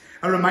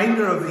 A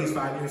reminder of these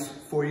values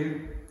for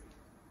you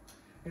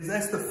is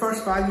this: the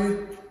first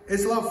value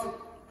is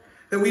love.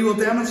 That we will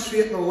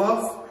demonstrate the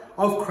love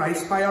of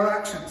Christ by our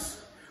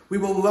actions. We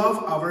will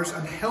love others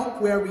and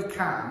help where we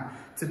can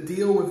to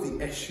deal with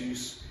the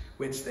issues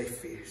which they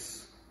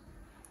face.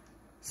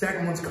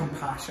 Second one's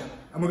compassion.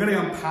 And we're going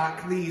to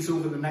unpack these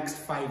over the next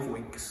 5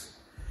 weeks.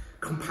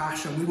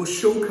 Compassion. We will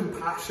show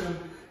compassion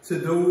to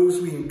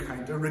those we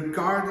encounter,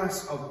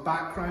 regardless of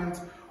background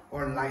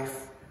or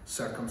life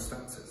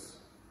circumstances.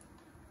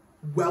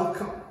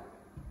 Welcome.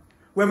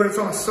 Whether it's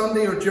on a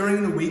Sunday or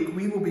during the week,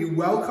 we will be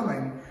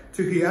welcoming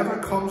to whoever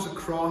comes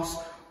across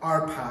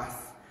our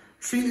path,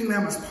 treating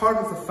them as part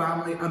of the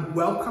family and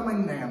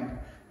welcoming them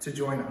to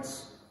join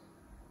us.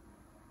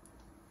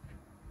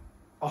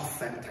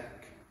 Authentic.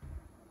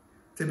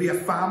 To be a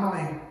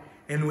family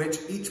in which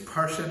each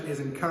person is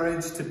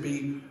encouraged to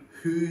be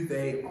who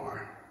they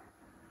are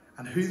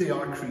and who they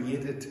are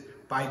created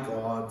by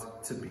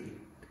God to be.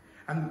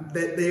 And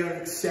that they are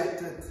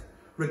accepted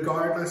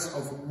regardless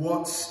of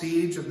what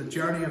stage of the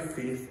journey of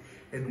faith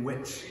in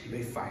which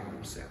they find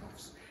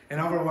themselves. In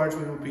other words,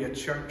 we will be a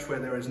church where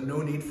there is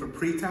no need for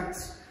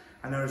pretense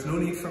and there is no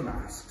need for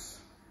masks.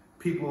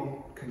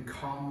 People can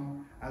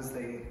come as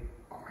they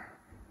are.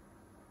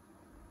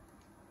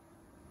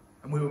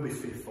 And we will be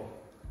faithful.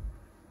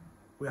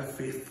 We are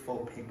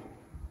faithful people.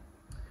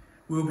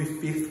 We will be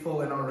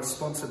faithful in our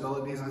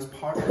responsibilities as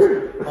part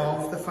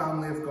of the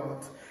family of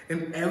God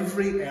in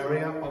every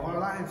area of our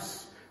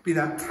lives. Be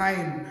that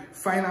time,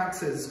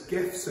 finances,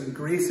 gifts and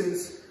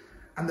graces,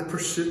 and the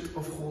pursuit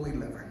of holy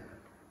living.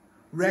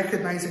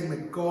 Recognizing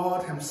that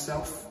God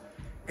himself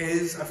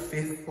is a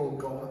faithful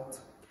God.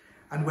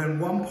 And when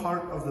one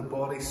part of the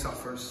body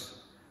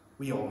suffers,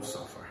 we all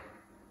suffer.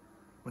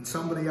 When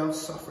somebody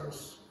else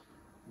suffers,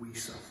 we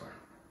suffer.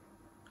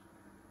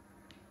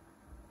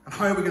 And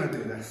how are we going to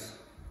do this?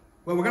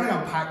 Well, we're going to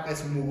unpack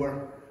this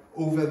more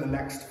over the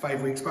next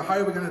 5 weeks. But how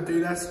are we going to do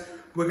this?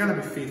 We're going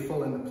to be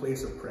faithful in the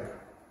place of prayer.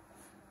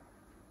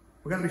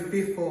 We're going to be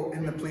faithful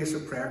in the place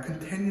of prayer,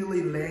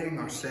 continually laying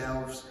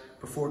ourselves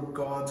before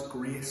God's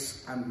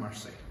grace and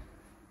mercy.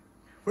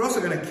 We're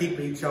also going to keep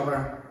each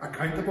other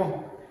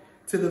accountable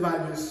to the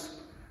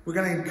values. We're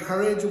going to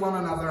encourage one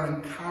another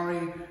and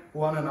carry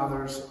one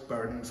another's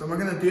burdens. And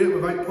we're going to do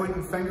it without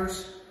pointing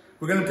fingers.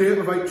 We're going to do it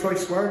without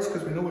choice words,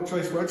 because we know what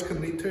choice words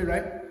can lead to,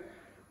 right?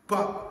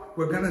 But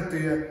we're going to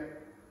do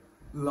it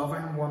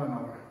loving one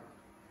another,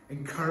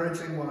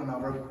 encouraging one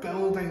another,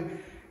 building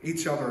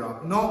each other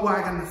up, not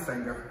wagging the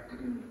finger,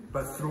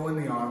 but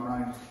throwing the arm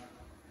around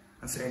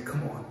and saying,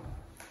 come on,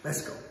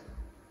 let's go.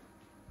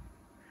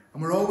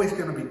 And we're always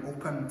going to be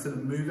open to the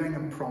moving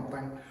and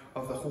prompting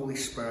of the Holy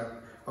Spirit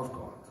of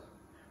God,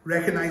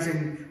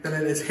 recognizing that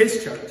it is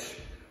his church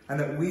and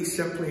that we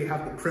simply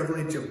have the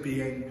privilege of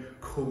being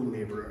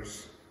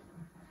co-laborers.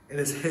 It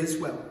is his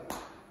will,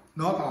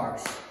 not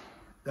ours,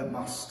 that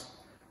must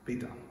be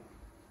done.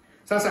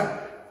 So that's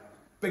a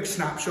big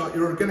snapshot.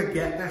 You're going to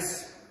get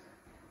this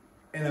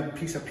in a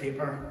piece of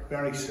paper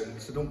very soon,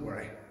 so don't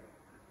worry.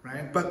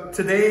 Right? But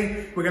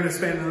today we're going to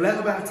spend a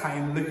little bit of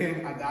time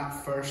looking at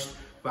that first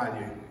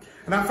value.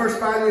 And that first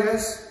value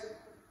is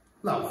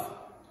love.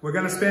 We're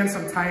going to spend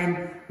some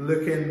time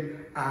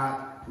looking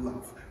at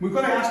love. We've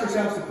got to ask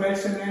ourselves the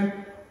question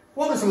then,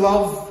 what does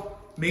love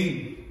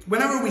mean?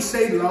 Whenever we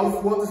say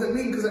love, what does it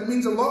mean? Because it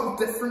means a lot of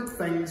different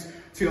things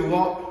to a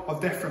lot of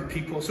different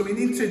people. So we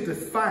need to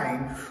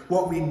define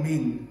what we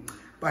mean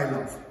by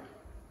love.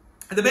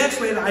 And the best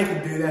way that I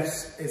can do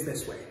this is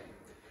this way.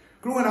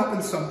 Growing up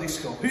in Sunday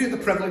school, who had the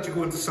privilege of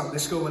going to Sunday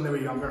school when they were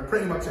younger?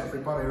 Pretty much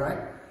everybody, right?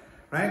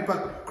 Right?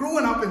 But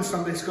growing up in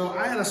Sunday school,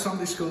 I had a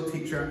Sunday school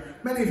teacher.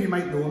 Many of you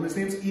might know him. His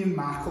name's Ian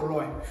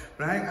McElroy,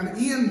 right? And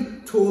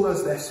Ian told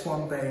us this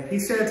one day. He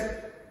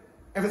said,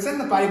 if it's in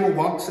the Bible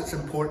once, it's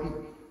important.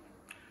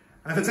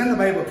 And if it's in the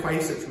Bible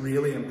twice, it's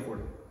really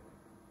important.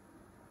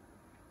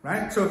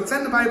 Right? So if it's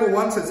in the Bible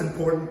once, it's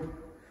important.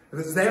 If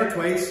it's there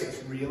twice,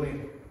 it's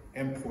really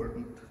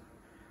important.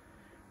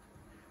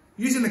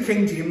 Using the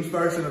King James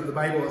Version of the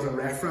Bible as a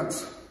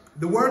reference,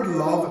 the word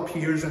love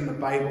appears in the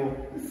Bible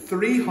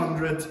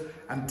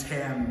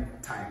 310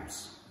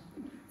 times.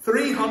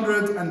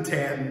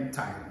 310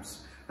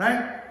 times.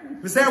 Right?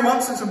 If it's there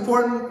once, it's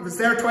important. If it's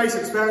there twice,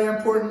 it's very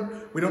important.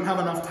 We don't have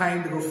enough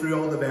time to go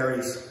through all the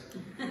berries.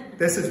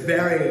 This is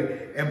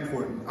very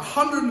important.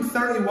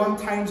 131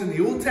 times in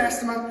the Old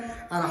Testament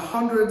and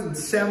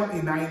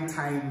 179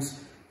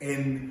 times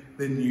in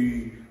the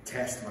New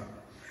Testament.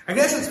 I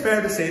guess it's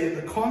fair to say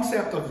that the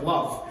concept of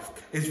love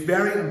is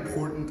very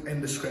important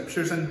in the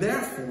scriptures and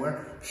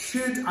therefore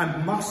should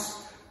and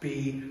must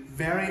be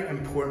very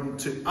important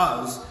to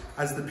us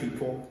as the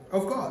people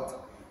of God.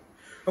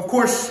 Of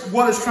course,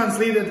 what is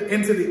translated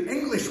into the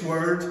English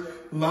word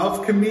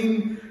love can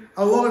mean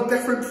a lot of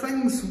different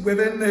things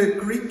within the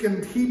Greek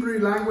and Hebrew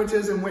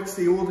languages in which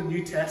the Old and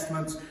New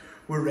Testaments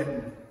were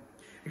written.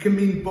 It can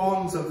mean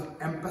bonds of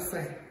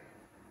empathy,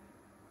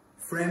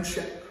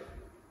 friendship,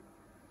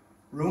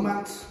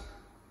 romance,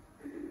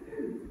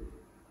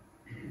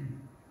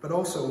 but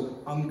also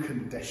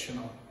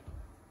unconditional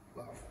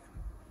love.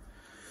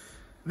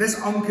 This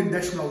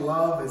unconditional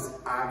love is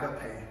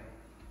agape.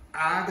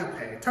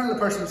 Agape. Turn to the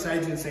person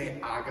beside you and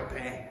say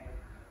agape.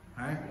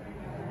 Right?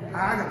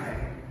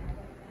 Agape.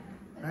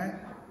 Right?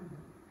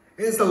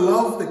 It is the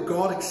love that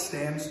God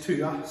extends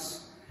to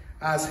us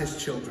as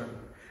his children,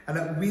 and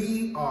that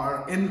we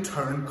are in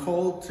turn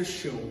called to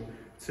show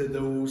to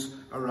those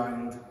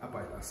around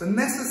about us. And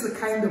this is the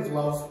kind of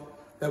love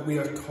that we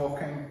are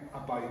talking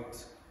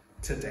about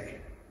today.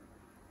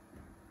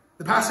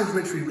 The passage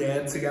which we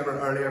read together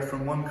earlier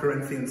from 1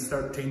 Corinthians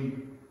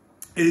 13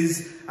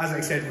 is, as I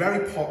said,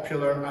 very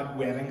popular at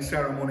wedding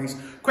ceremonies.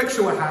 Quick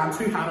show of hands,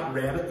 who had it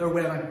read at their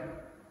wedding?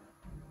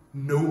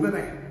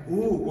 Nobody.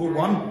 Oh,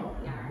 one.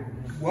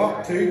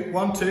 What? Two?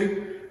 1,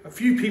 2. A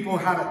few people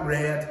had it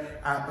read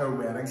at their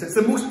weddings. It's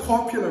the most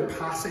popular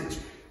passage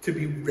to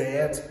be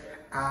read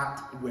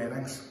at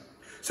weddings.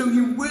 So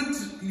you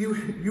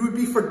would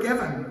be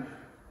forgiven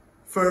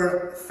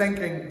for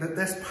thinking that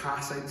this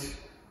passage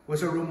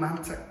was a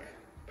romantic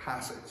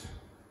passage.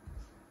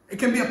 It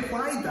can be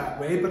applied that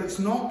way, but it's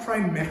not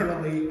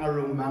primarily a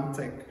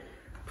romantic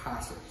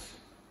passage.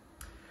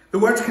 The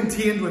words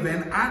contained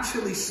within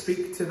actually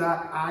speak to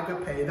that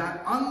agape,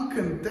 that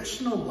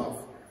unconditional love,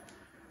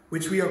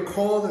 which we are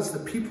called as the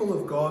people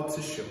of God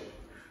to show.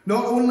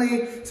 Not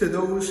only to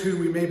those who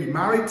we may be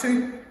married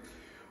to,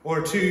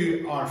 or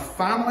to our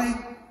family,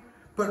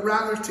 but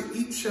rather to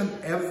each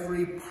and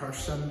every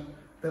person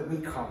that we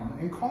come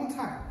in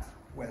contact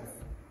with.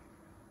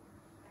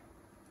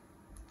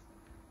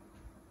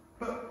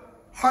 But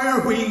how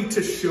are we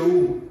to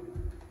show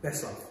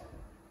this love?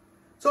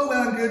 It's all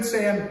well and good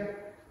saying,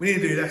 we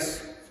need to do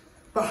this.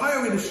 But how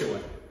are we to show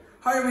it?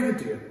 How are we to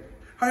do it?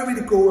 How are we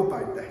to go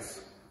about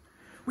this?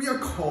 We are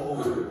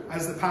called,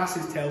 as the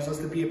passage tells us,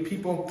 to be a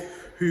people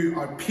who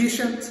are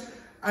patient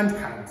and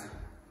kind,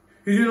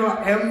 who do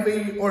not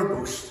envy or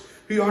boast,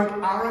 who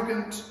aren't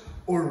arrogant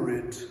or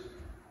rude,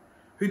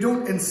 who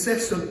don't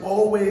insist on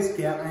always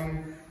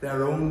getting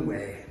their own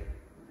way,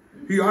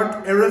 who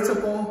aren't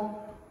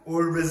irritable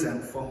or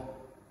resentful,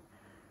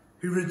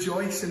 who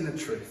rejoice in the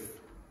truth,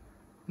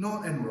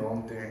 not in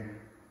wrongdoing,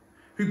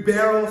 who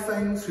bear all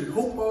things, who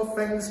hope all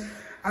things,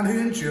 and who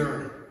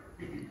endure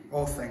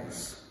all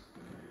things,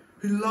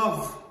 who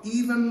love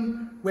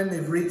even when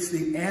they've reached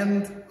the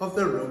end of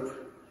the rope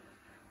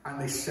and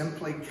they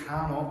simply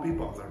cannot be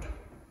bothered,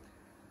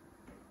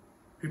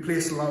 who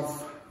place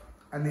love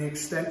and the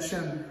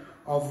extension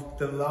of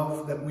the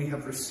love that we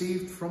have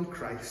received from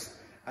Christ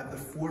at the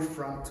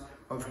forefront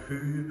of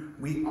who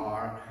we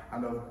are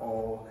and of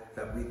all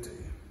that we do.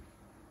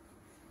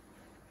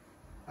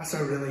 That's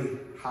a really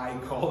high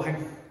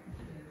calling,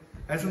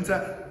 isn't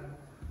it?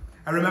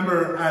 I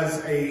remember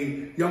as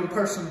a young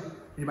person,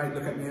 you might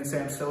look at me and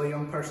say I'm still a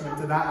young person,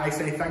 and to that I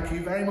say thank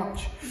you very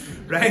much,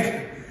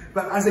 right?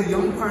 But as a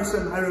young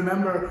person, I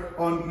remember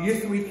on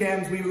youth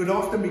weekends we would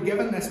often be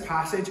given this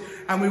passage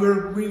and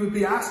we would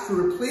be asked to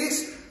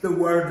replace the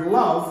word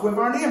love with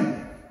our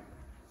name.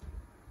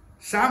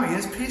 Sammy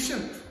is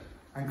patient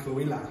and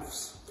Chloe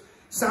laughs.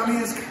 Sammy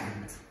is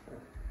kind.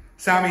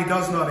 Sammy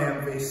does not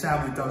envy.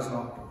 Sammy does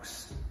not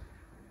boast.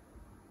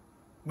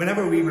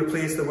 Whenever we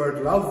replace the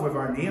word love with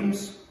our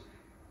names,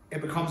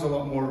 it becomes a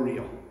lot more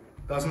real,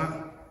 doesn't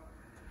it?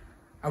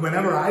 And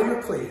whenever I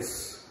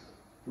replace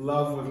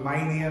love with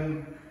my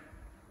name,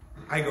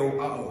 I go,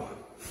 uh-oh.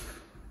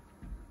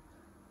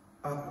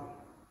 Uh-oh.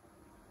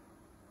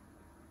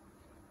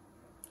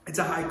 It's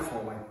a high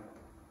calling.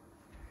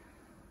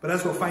 But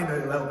as we'll find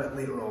out a little bit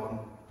later on,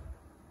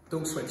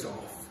 don't switch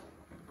off.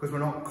 Because we're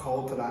not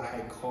called to that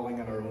high calling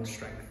in our own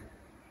strength.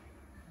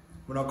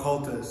 We're not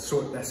called to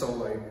sort this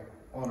all out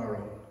on our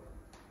own.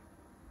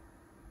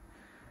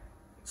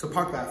 So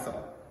park that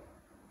thought.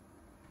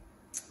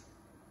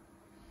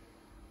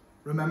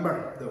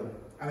 Remember, though,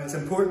 and it's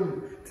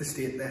important to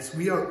state this,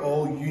 we are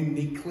all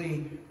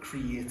uniquely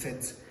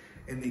created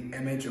in the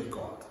image of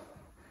God.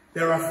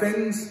 There are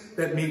things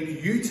that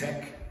make you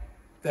tick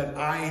that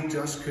I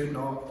just could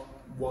not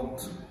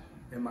want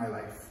in my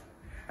life.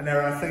 And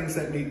there are things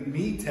that make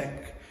me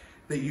tick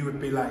that you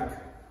would be like,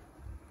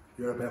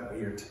 you're a bit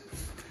weird,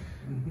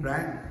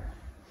 right?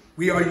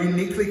 We are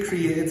uniquely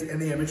created in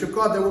the image of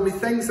God. There will be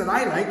things that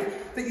I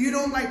like that you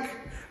don't like,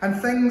 and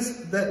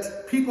things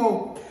that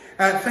people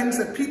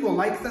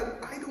like that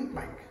I don't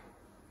like,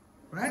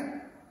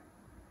 right?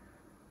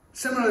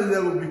 Similarly,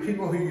 there will be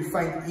people who you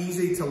find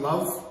easy to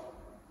love,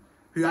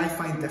 who I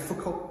find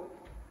difficult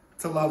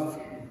to love,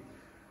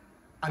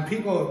 and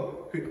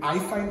people who I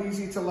find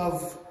easy to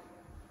love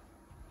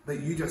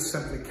that you just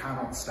simply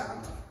cannot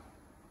stand.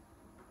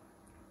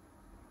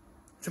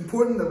 It's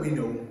important that we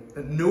know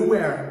that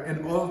nowhere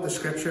in all of the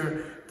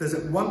scripture does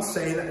it once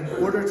say that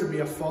in order to be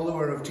a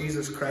follower of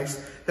Jesus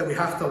Christ that we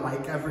have to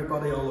like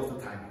everybody all of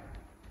the time.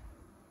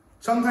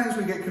 Sometimes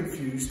we get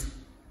confused,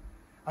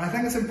 and I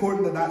think it's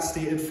important that that's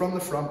stated from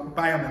the front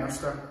by a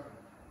minister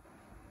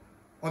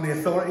on the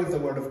authority of the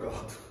Word of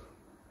God.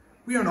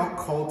 We are not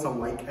called to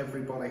like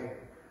everybody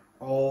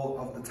all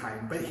of the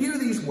time. But hear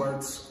these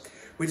words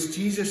which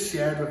Jesus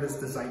shared with his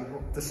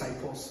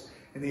disciples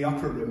in the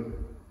upper room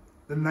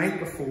the night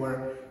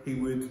before he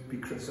would be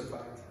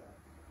crucified.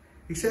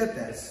 He said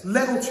this,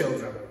 "Little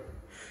children,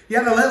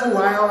 yet a little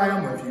while I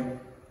am with you.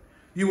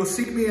 You will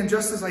seek me, and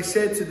just as I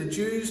said to the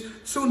Jews,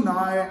 so now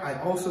I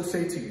also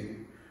say to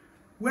you,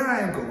 where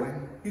I am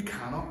going, you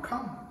cannot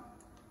come.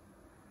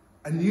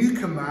 A new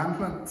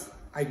commandment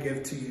I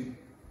give to you,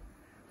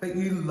 that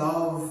you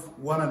love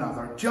one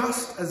another.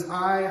 Just as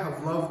I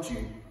have loved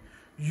you,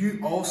 you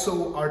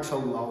also are to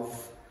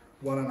love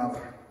one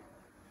another.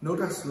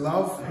 Notice,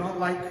 love, not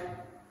like,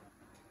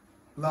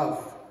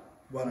 love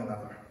one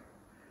another.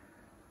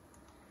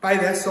 By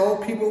this, all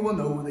people will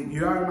know that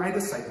you are my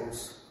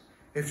disciples,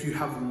 if you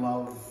have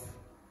love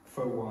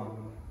for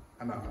one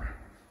another.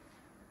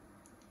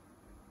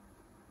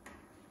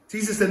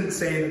 Jesus didn't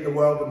say that the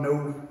world would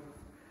know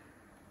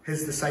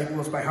his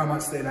disciples by how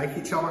much they like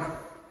each other,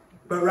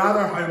 but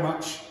rather how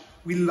much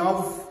we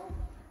love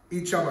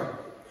each other.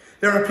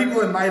 There are people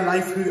in my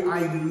life who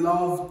I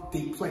love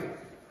deeply.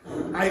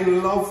 I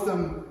love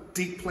them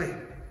deeply.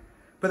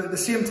 But at the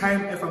same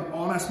time, if I'm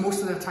honest,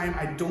 most of the time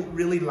I don't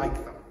really like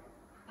them.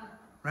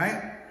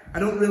 Right? I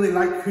don't really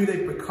like who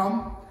they've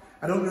become.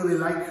 I don't really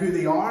like who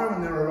they are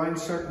when they're around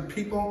certain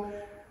people.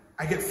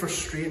 I get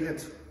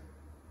frustrated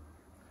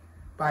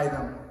by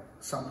them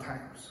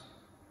sometimes.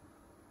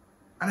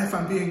 And if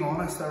I'm being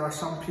honest, there are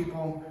some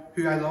people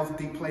who I love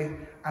deeply,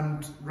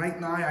 and right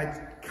now I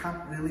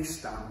can't really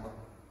stand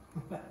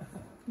them.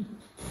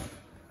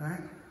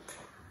 Right?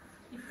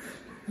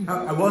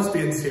 I was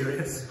being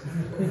serious.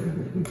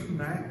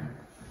 Right?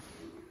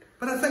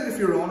 But I think if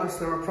you're honest,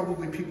 there are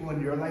probably people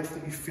in your life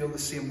that you feel the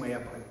same way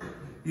about.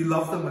 You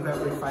love them with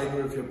every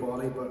fibre of your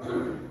body, but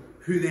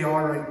who they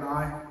are right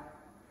now,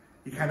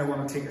 you kind of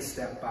want to take a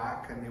step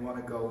back and you want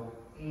to go,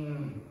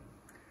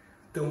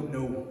 don't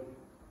know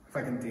if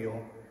I can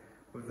deal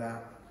with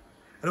that.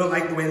 I don't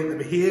like the way that they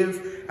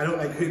behave. I don't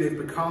like who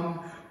they've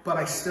become, but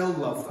I still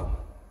love them.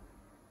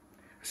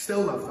 I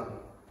still love them.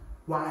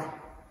 Why?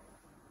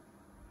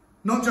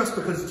 Not just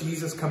because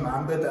Jesus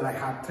commanded that I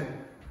had to,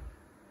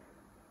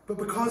 but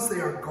because they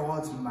are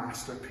God's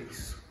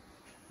masterpiece,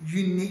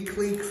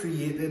 uniquely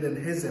created in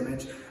his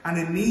image and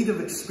in need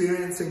of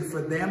experiencing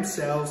for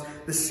themselves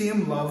the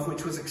same love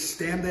which was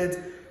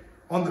extended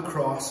on the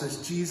cross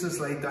as Jesus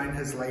laid down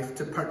his life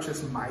to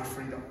purchase my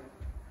freedom.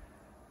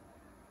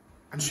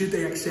 And should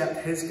they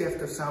accept his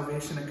gift of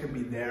salvation, it can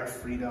be their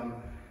freedom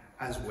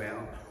as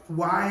well.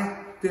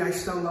 Why do I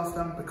still love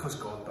them? Because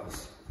God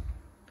does.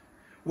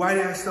 Why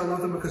do I still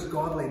love them? Because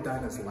God laid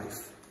down his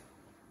life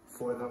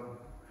for them.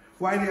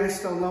 Why do I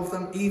still love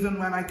them even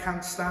when I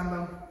can't stand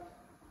them?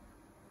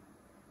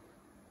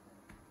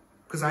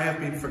 Because I have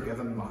been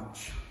forgiven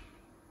much.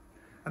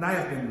 And I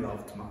have been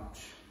loved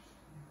much.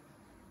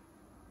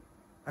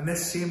 And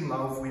this same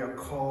love we are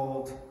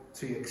called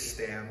to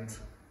extend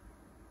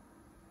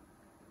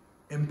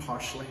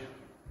impartially.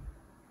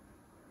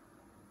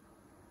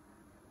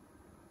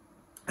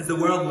 As the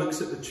world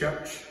looks at the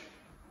church,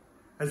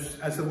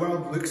 as the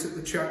world looks at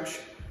the church,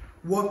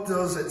 what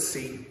does it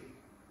see?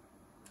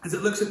 As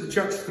it looks at the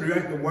church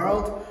throughout the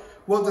world,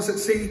 what does it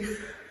see?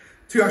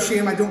 To our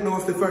shame, I don't know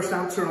if the first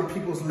answer on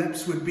people's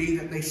lips would be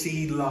that they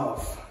see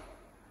love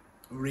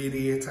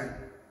radiating,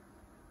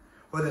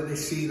 or that they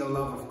see the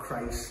love of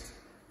Christ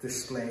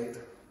displayed.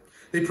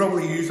 They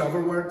probably use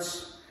other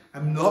words,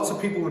 and lots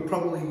of people would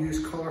probably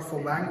use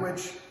colourful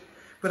language.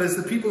 But as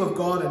the people of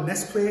God in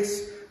this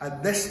place,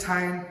 at this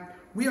time,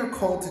 we are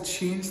called to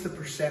change the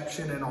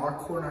perception in our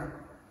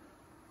corner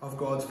of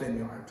God's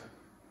vineyard,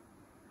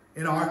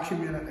 in our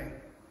community.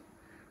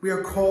 We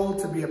are called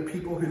to be a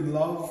people who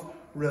love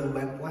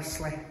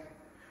relentlessly,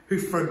 who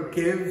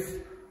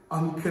forgive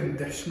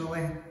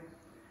unconditionally,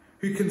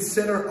 who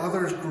consider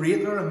others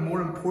greater and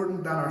more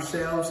important than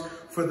ourselves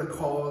for the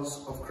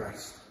cause of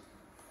Christ.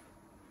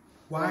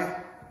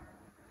 Why?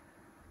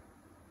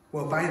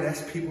 Well, by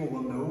this people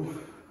will know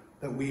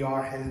that we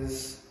are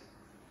his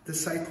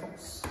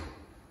disciples.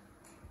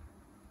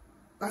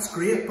 That's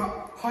great,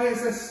 but how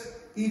is this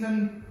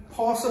even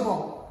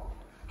possible?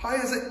 How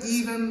is it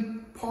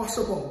even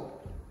possible?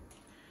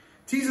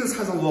 Jesus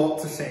has a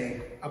lot to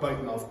say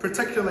about love,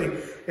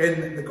 particularly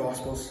in the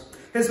Gospels.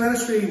 His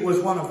ministry was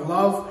one of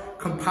love,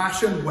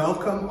 compassion,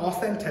 welcome,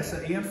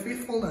 authenticity, and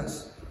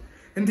faithfulness.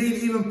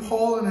 Indeed, even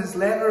Paul in his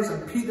letters,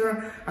 and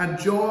Peter and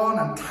John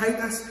and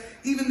Titus,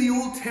 even the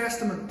Old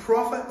Testament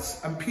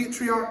prophets and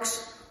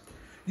patriarchs,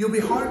 you'll be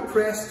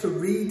hard-pressed to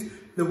read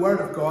the Word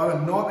of God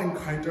and not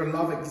encounter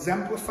love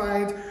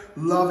exemplified,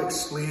 love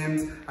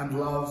explained, and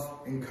love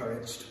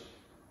encouraged.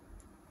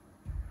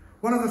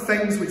 One of the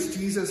things which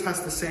Jesus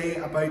has to say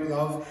about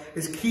love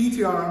is key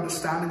to our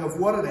understanding of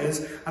what it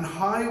is and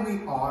how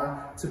we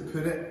are to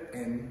put it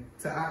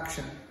into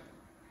action.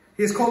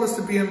 He has called us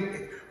to be,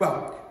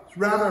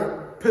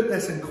 rather put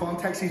this in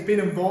context, he's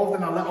been involved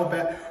in a little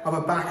bit of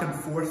a back and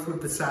forth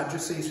with the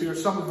Sadducees, who are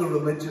some of the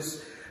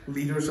religious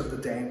leaders of the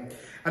day.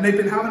 And they've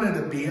been having a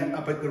debate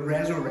about the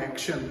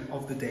resurrection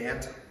of the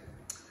dead.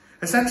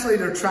 Essentially,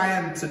 they're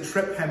trying to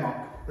trip him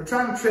up. They're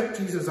trying to trip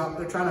Jesus up.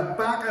 They're trying to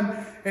back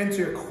him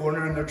into a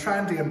corner, and they're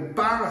trying to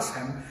embarrass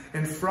him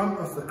in front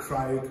of the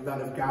crowd that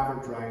have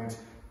gathered round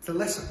to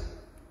listen.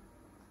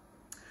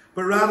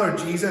 But rather,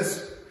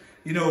 Jesus,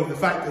 the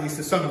fact that he's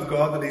the Son of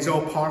God, that he's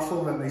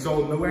all-powerful and he's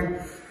all-knowing,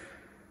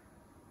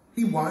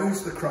 he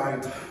wows the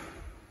crowd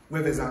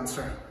with his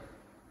answer.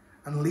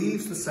 and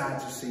leaves the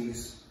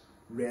Sadducees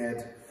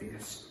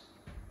red-faced.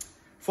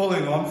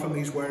 Following on from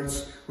these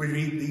words, we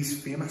read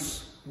these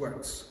famous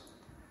words.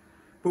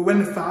 But when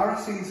the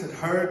Pharisees had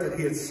heard that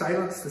he had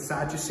silenced the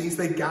Sadducees,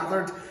 they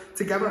gathered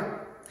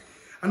together.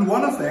 And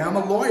one of them,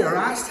 a lawyer,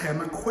 asked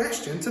him a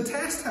question to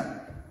test him.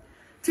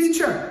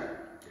 Teacher,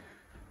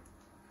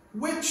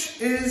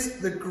 which is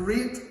the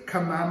great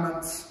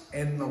commandments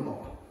in the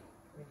law?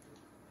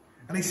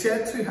 And he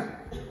said to him,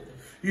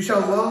 you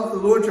shall love the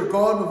Lord your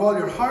God with all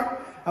your heart,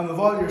 and with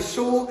all your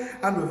soul,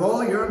 and with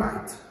all your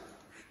might.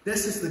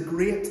 This is the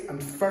great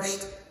and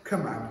first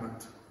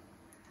commandment.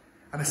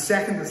 And a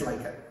second is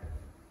like it.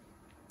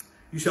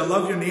 You shall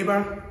love your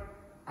neighbour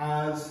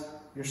as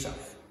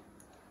yourself.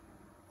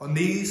 On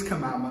these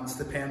commandments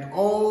depend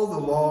all the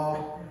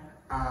law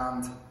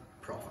and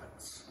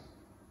prophets.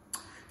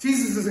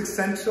 Jesus is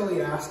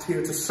essentially asked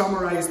here to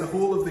summarise the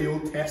whole of the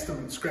Old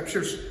Testament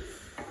scriptures.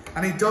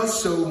 And he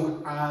does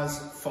so as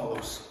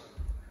follows.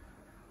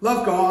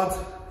 Love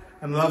God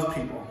and love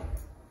people.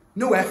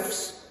 No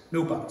ifs,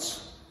 no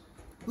buts.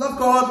 Love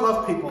God,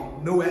 love people.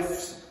 No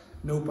ifs,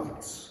 no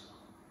buts.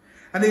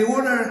 And the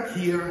order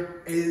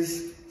here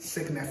is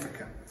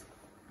significant.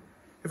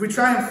 If we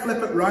try and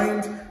flip it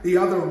round the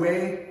other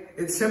way,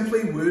 it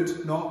simply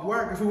would not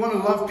work. If we want to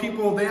love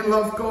people, then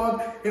love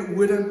God, it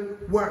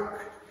wouldn't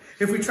work.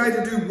 If we try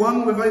to do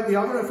one without the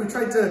other, if we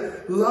try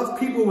to love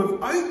people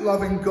without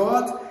loving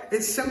God,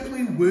 it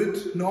simply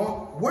would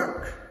not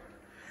work.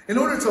 In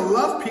order to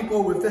love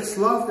people with this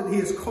love that he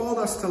has called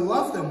us to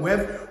love them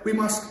with, we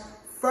must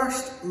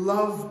first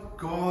love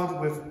God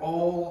with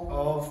all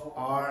of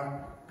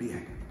our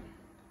being.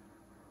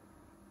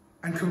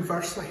 And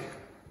conversely,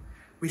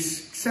 we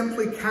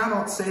simply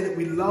cannot say that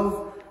we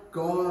love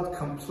God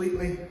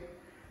completely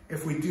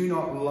if we do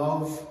not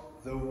love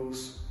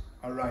those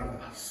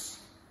around us.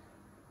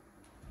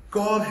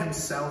 God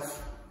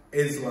himself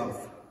is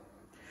love,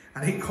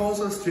 and he calls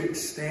us to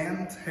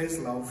extend his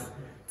love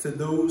to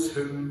those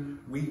whom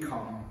we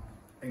come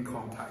in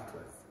contact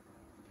with.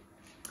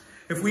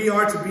 If we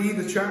are to be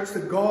the church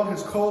that God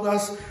has called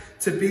us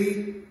to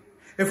be,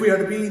 if we are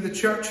to be the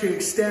church who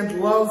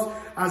extend love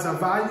as a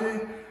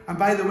value, and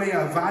by the way,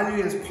 a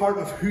value is part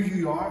of who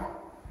you are.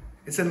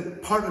 It's a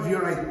part of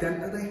your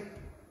identity.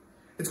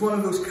 It's one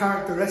of those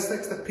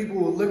characteristics that people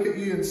will look at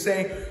you and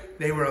say,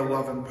 they were a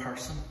loving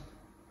person.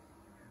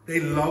 They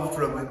loved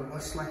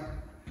relentlessly.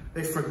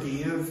 They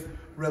forgave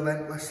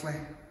relentlessly.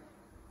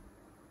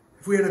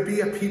 If we are to be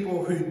a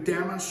people who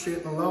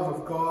demonstrate the love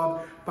of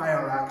God by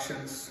our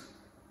actions,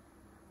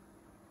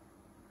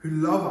 who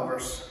love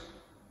others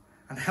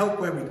and help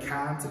where we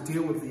can to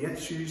deal with the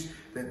issues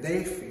that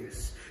they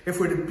face, if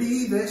we're to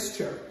be this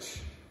church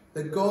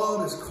that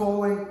God is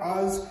calling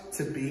us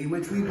to be,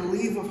 which we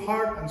believe of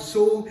heart and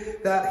soul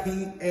that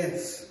he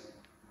is,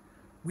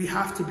 we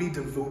have to be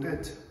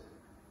devoted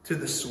to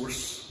the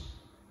source.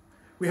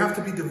 We have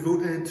to be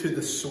devoted to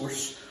the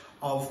source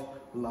of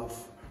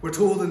love. We're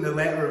told in the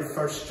letter of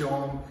 1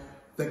 John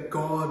that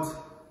God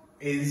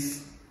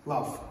is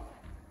love.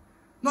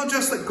 Not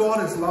just that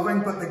God is loving,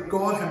 but that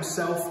God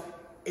himself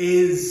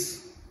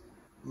is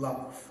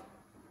love.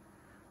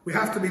 We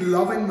have to be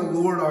loving the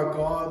Lord our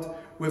God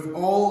with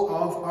all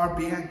of our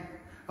being,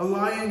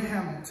 allowing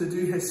him to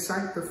do his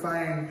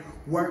sanctifying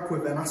work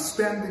within us,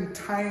 spending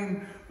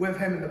time with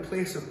him in the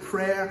place of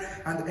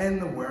prayer and in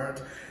the word,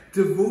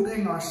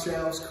 devoting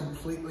ourselves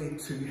completely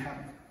to him,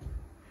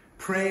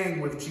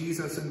 praying with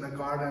Jesus in the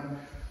garden,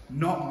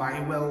 not my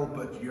will,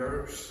 but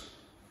yours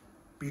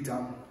be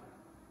done.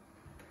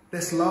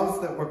 This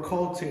love that we're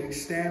called to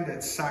extend,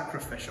 it's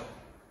sacrificial.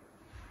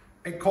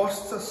 It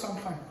costs us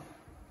something.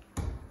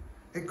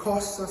 It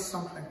costs us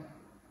something.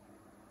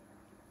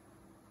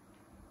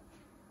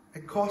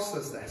 It costs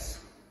us this.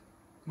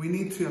 We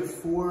need to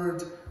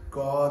afford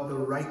God the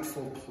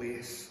rightful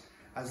place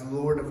as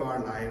Lord of our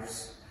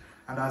lives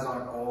and as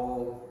our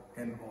all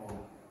in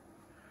all.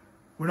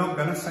 We're not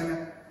going to sing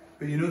it,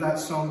 but you know that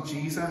song,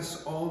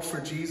 Jesus, all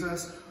for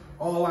Jesus,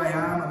 all I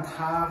am and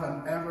have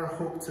and ever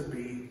hope to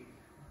be.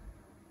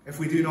 If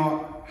we do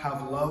not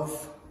have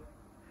love,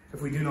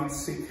 if we do not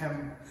seek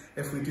him,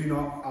 if we do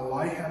not allow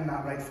him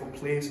that rightful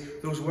place,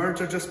 those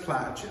words are just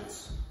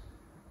platitudes.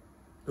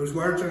 Those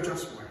words are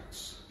just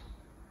words.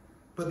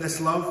 But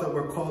this love that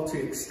we're called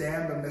to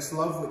extend, and this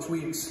love which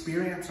we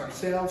experience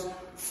ourselves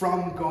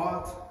from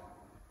God,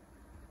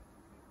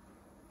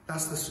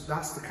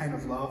 that's the kind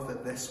of love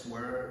that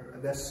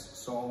this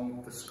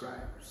song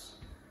describes.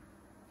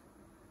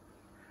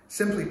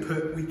 Simply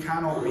put, we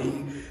cannot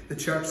be the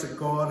church that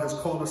God has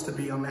called us to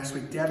be unless we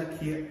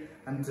dedicate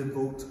and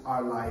devote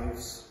our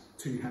lives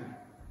to him.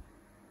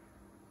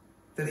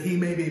 That he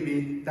may be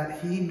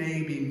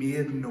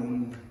made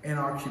known in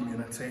our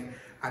community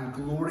and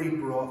glory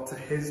brought to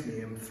his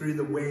name through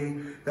the way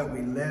that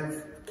we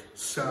live,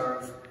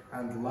 serve,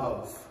 and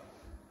love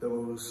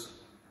those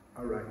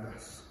around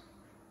us.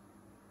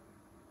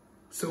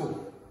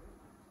 So,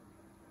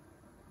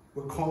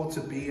 we're called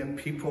to be a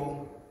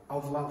people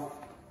of love.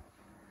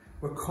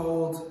 We're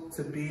called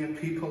to be a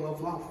people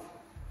of love.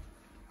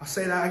 I'll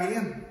say that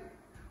again.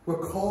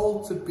 We're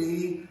called to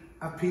be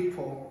a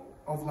people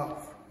of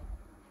love.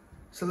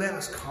 So let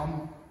us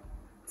come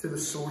to the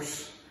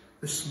source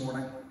this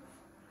morning,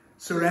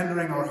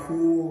 surrendering our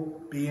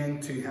whole being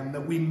to him,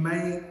 that we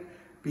may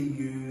be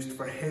used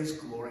for his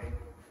glory,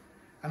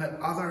 and that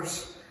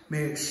others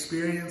may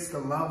experience the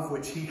love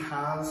which he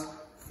has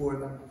for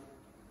them,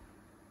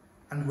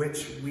 and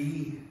which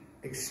we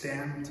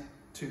extend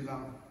to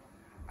them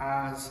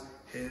as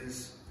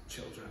his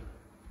children.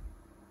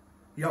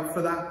 You up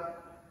for that?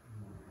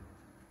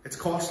 It's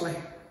costly,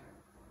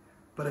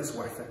 but it's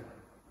worth it.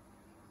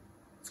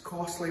 It's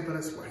costly, but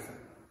it's worth it.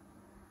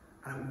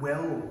 And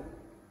it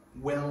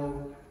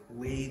will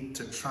lead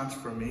to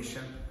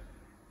transformation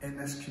in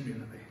this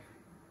community.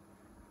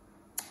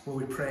 Will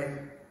we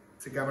pray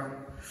together?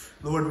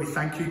 Lord, we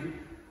thank you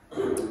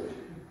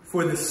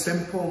for the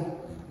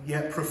simple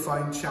yet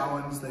profound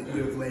challenge that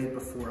you have laid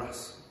before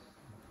us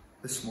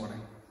this morning.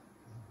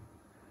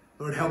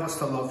 Lord, help us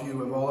to love you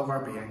with all of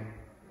our being,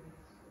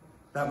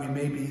 that we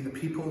may be the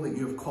people that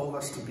you have called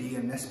us to be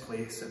in this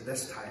place at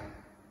this time,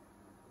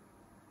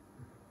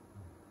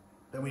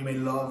 that we may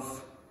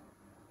love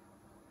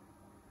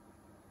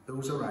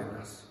those around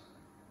us,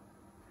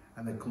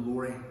 and that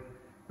glory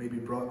may be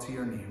brought to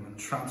your name and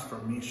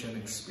transformation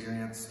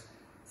experienced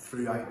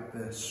throughout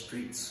the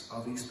streets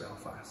of East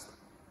Belfast.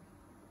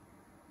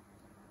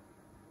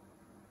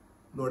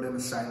 Lord, in the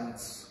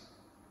silence,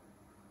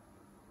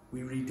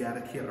 we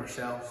rededicate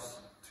ourselves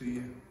to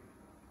you.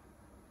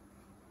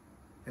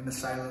 In the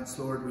silence,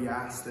 Lord, we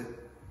ask that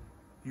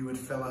you would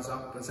fill us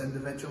up as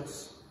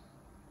individuals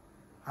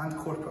and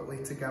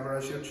corporately together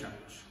as your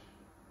church,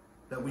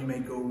 that we may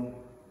go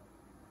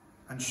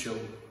and show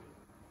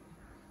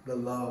the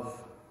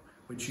love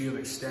which you have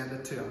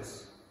extended to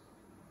us.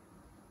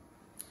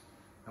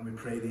 And we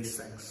pray these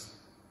things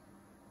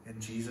in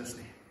Jesus'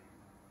 name.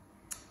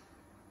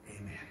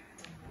 Amen.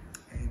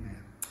 Amen.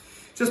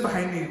 Just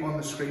behind me on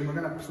the screen, we're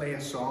going to play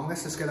a song.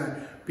 This is going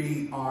to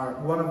be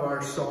one of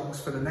our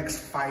songs for the next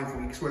 5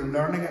 weeks. We're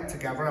learning it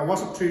together. I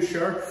wasn't too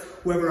sure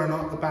whether or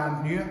not the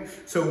band knew it,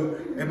 so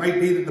it might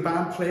be that the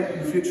band play it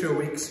in future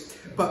weeks.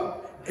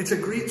 But it's a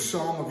great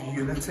song of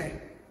unity.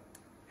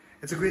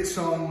 It's a great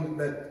song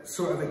that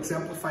sort of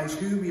exemplifies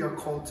who we are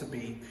called to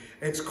be.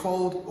 It's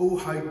called Oh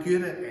How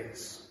Good It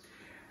Is.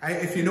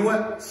 If you know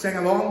it, sing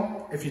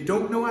along. If you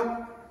don't know it,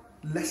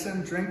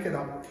 listen, drink it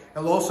up.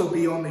 It'll also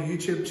be on the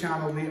YouTube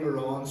channel later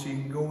on, so you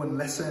can go and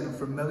listen and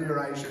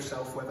familiarise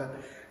yourself with it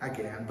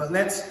again. But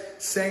let's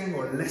sing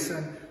or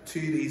listen to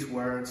these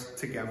words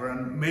together,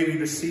 and maybe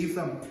receive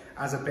them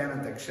as a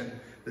benediction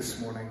this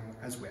morning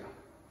as well.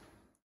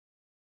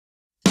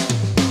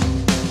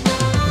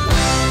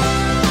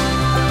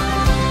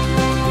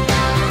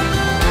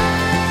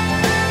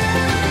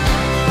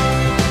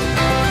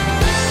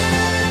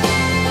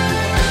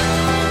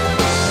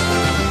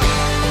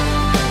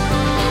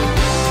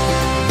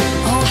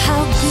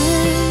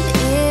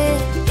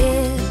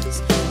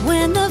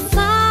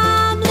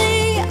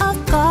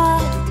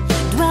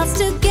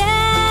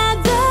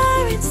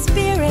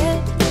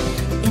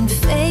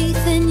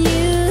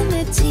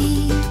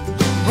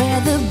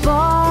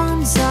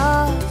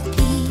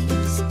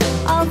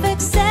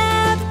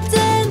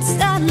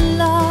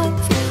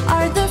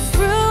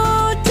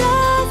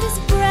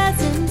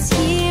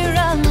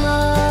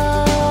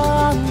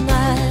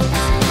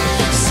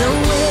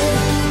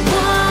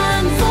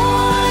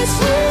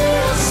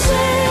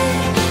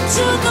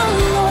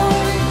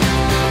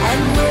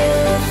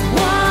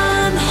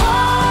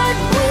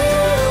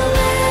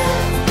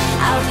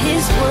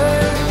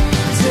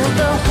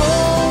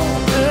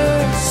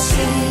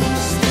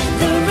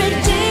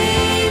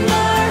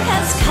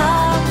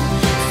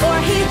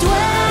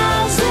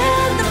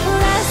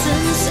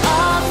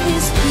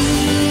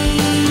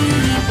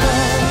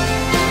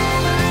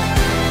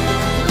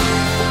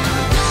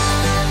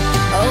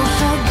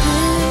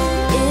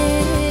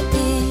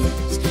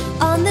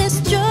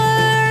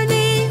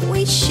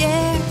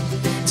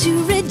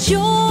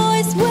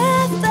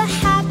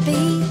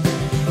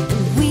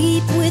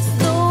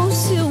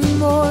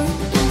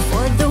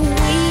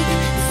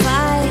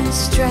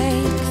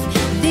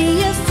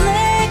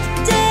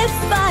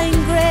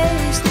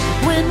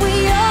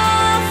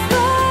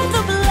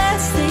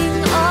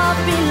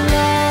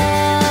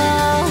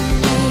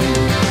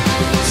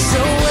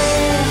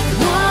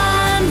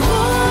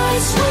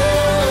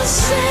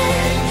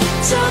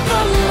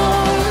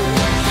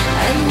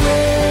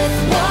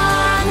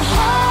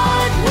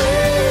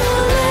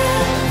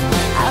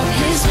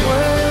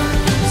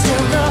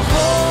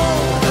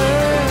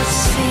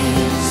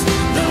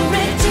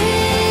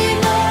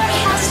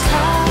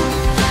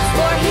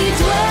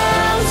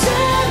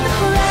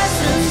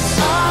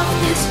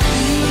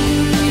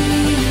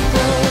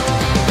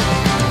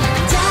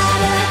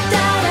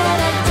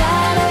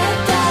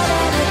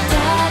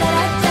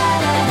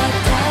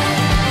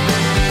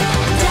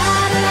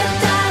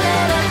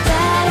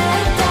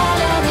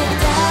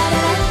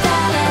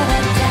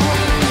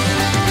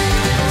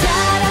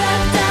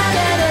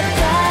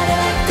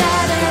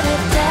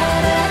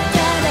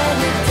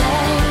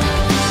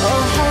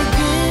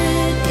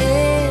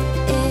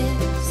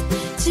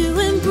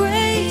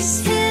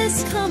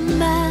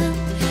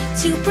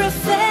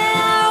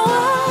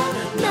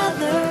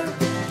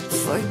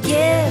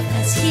 forgive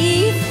as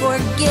He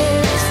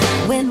forgives.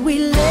 When we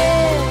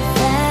live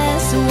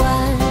as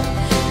one,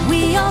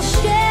 we all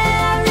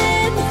share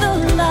in the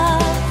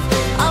love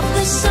of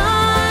the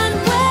Son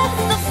with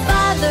the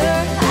Father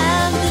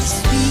and the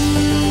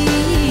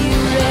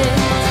Spirit.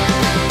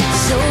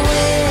 So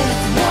with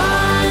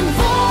one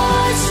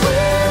voice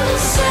we'll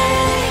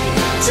sing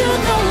to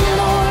the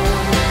Lord,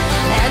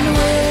 and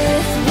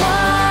with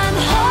one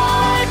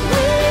heart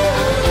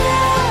we'll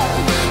yell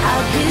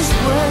out His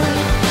word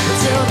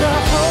till the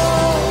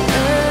whole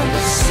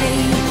earth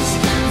sings.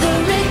 The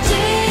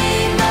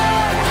Redeemer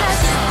has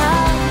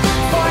come,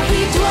 for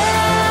He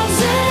dwells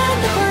in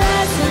the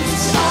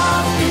presence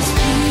of His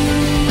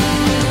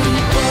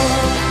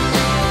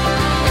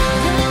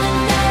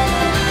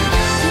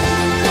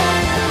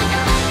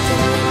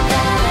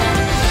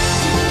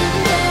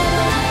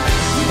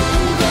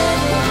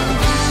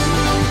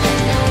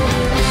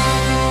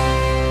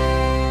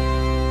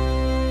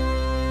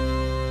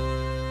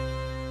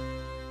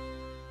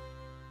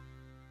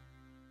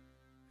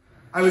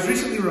I was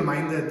recently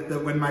reminded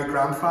that when my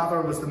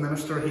grandfather was the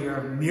minister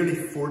here nearly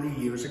 40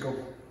 years ago,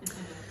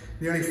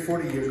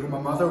 my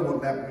mother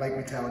won't like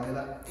me telling you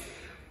that,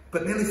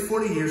 but nearly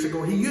 40 years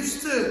ago, he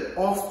used to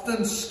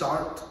often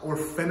start or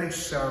finish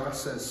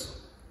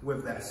services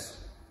with this.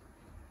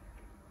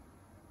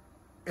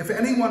 If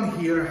anyone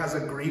here has a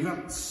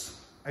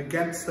grievance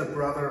against a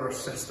brother or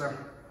sister,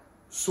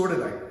 sort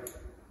it out.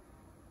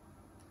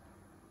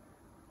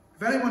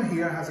 If anyone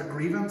here has a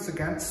grievance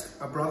against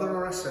a brother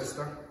or a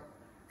sister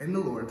in the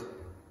Lord,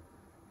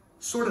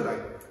 sort it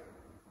out.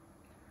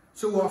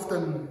 So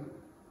often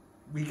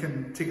we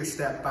can take a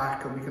step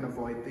back and we can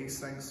avoid these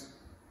things.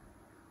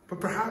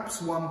 But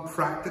perhaps one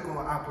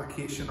practical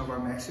application of our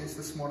message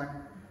this morning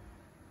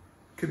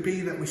could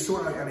be that we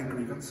sort out any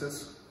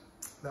grievances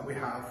that we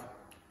have.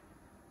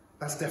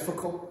 That's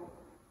difficult.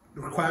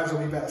 It requires a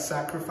wee bit of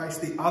sacrifice.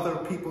 The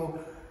other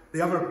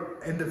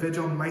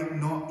individual might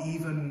not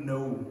even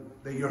know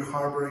that you're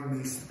harbouring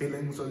these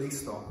feelings or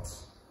these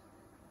thoughts.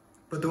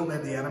 But don't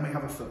let the enemy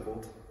have a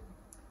foothold.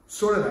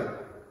 Sort it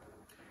out.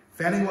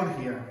 If anyone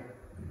here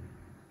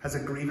has a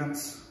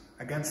grievance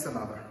against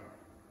another,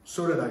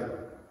 sort it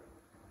out.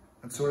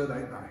 And sort it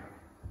out now.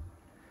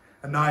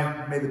 And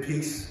now, may the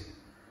peace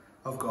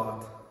of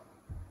God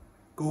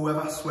go with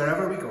us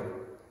wherever we go.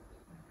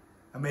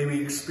 And may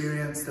we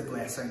experience the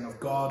blessing of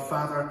God,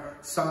 Father,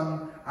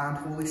 Son, and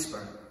Holy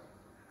Spirit.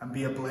 And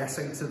be a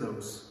blessing to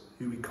those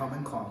who we come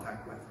in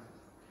contact with.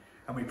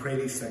 And we pray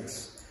these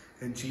things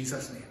in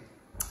Jesus' name.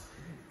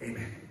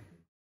 Amen.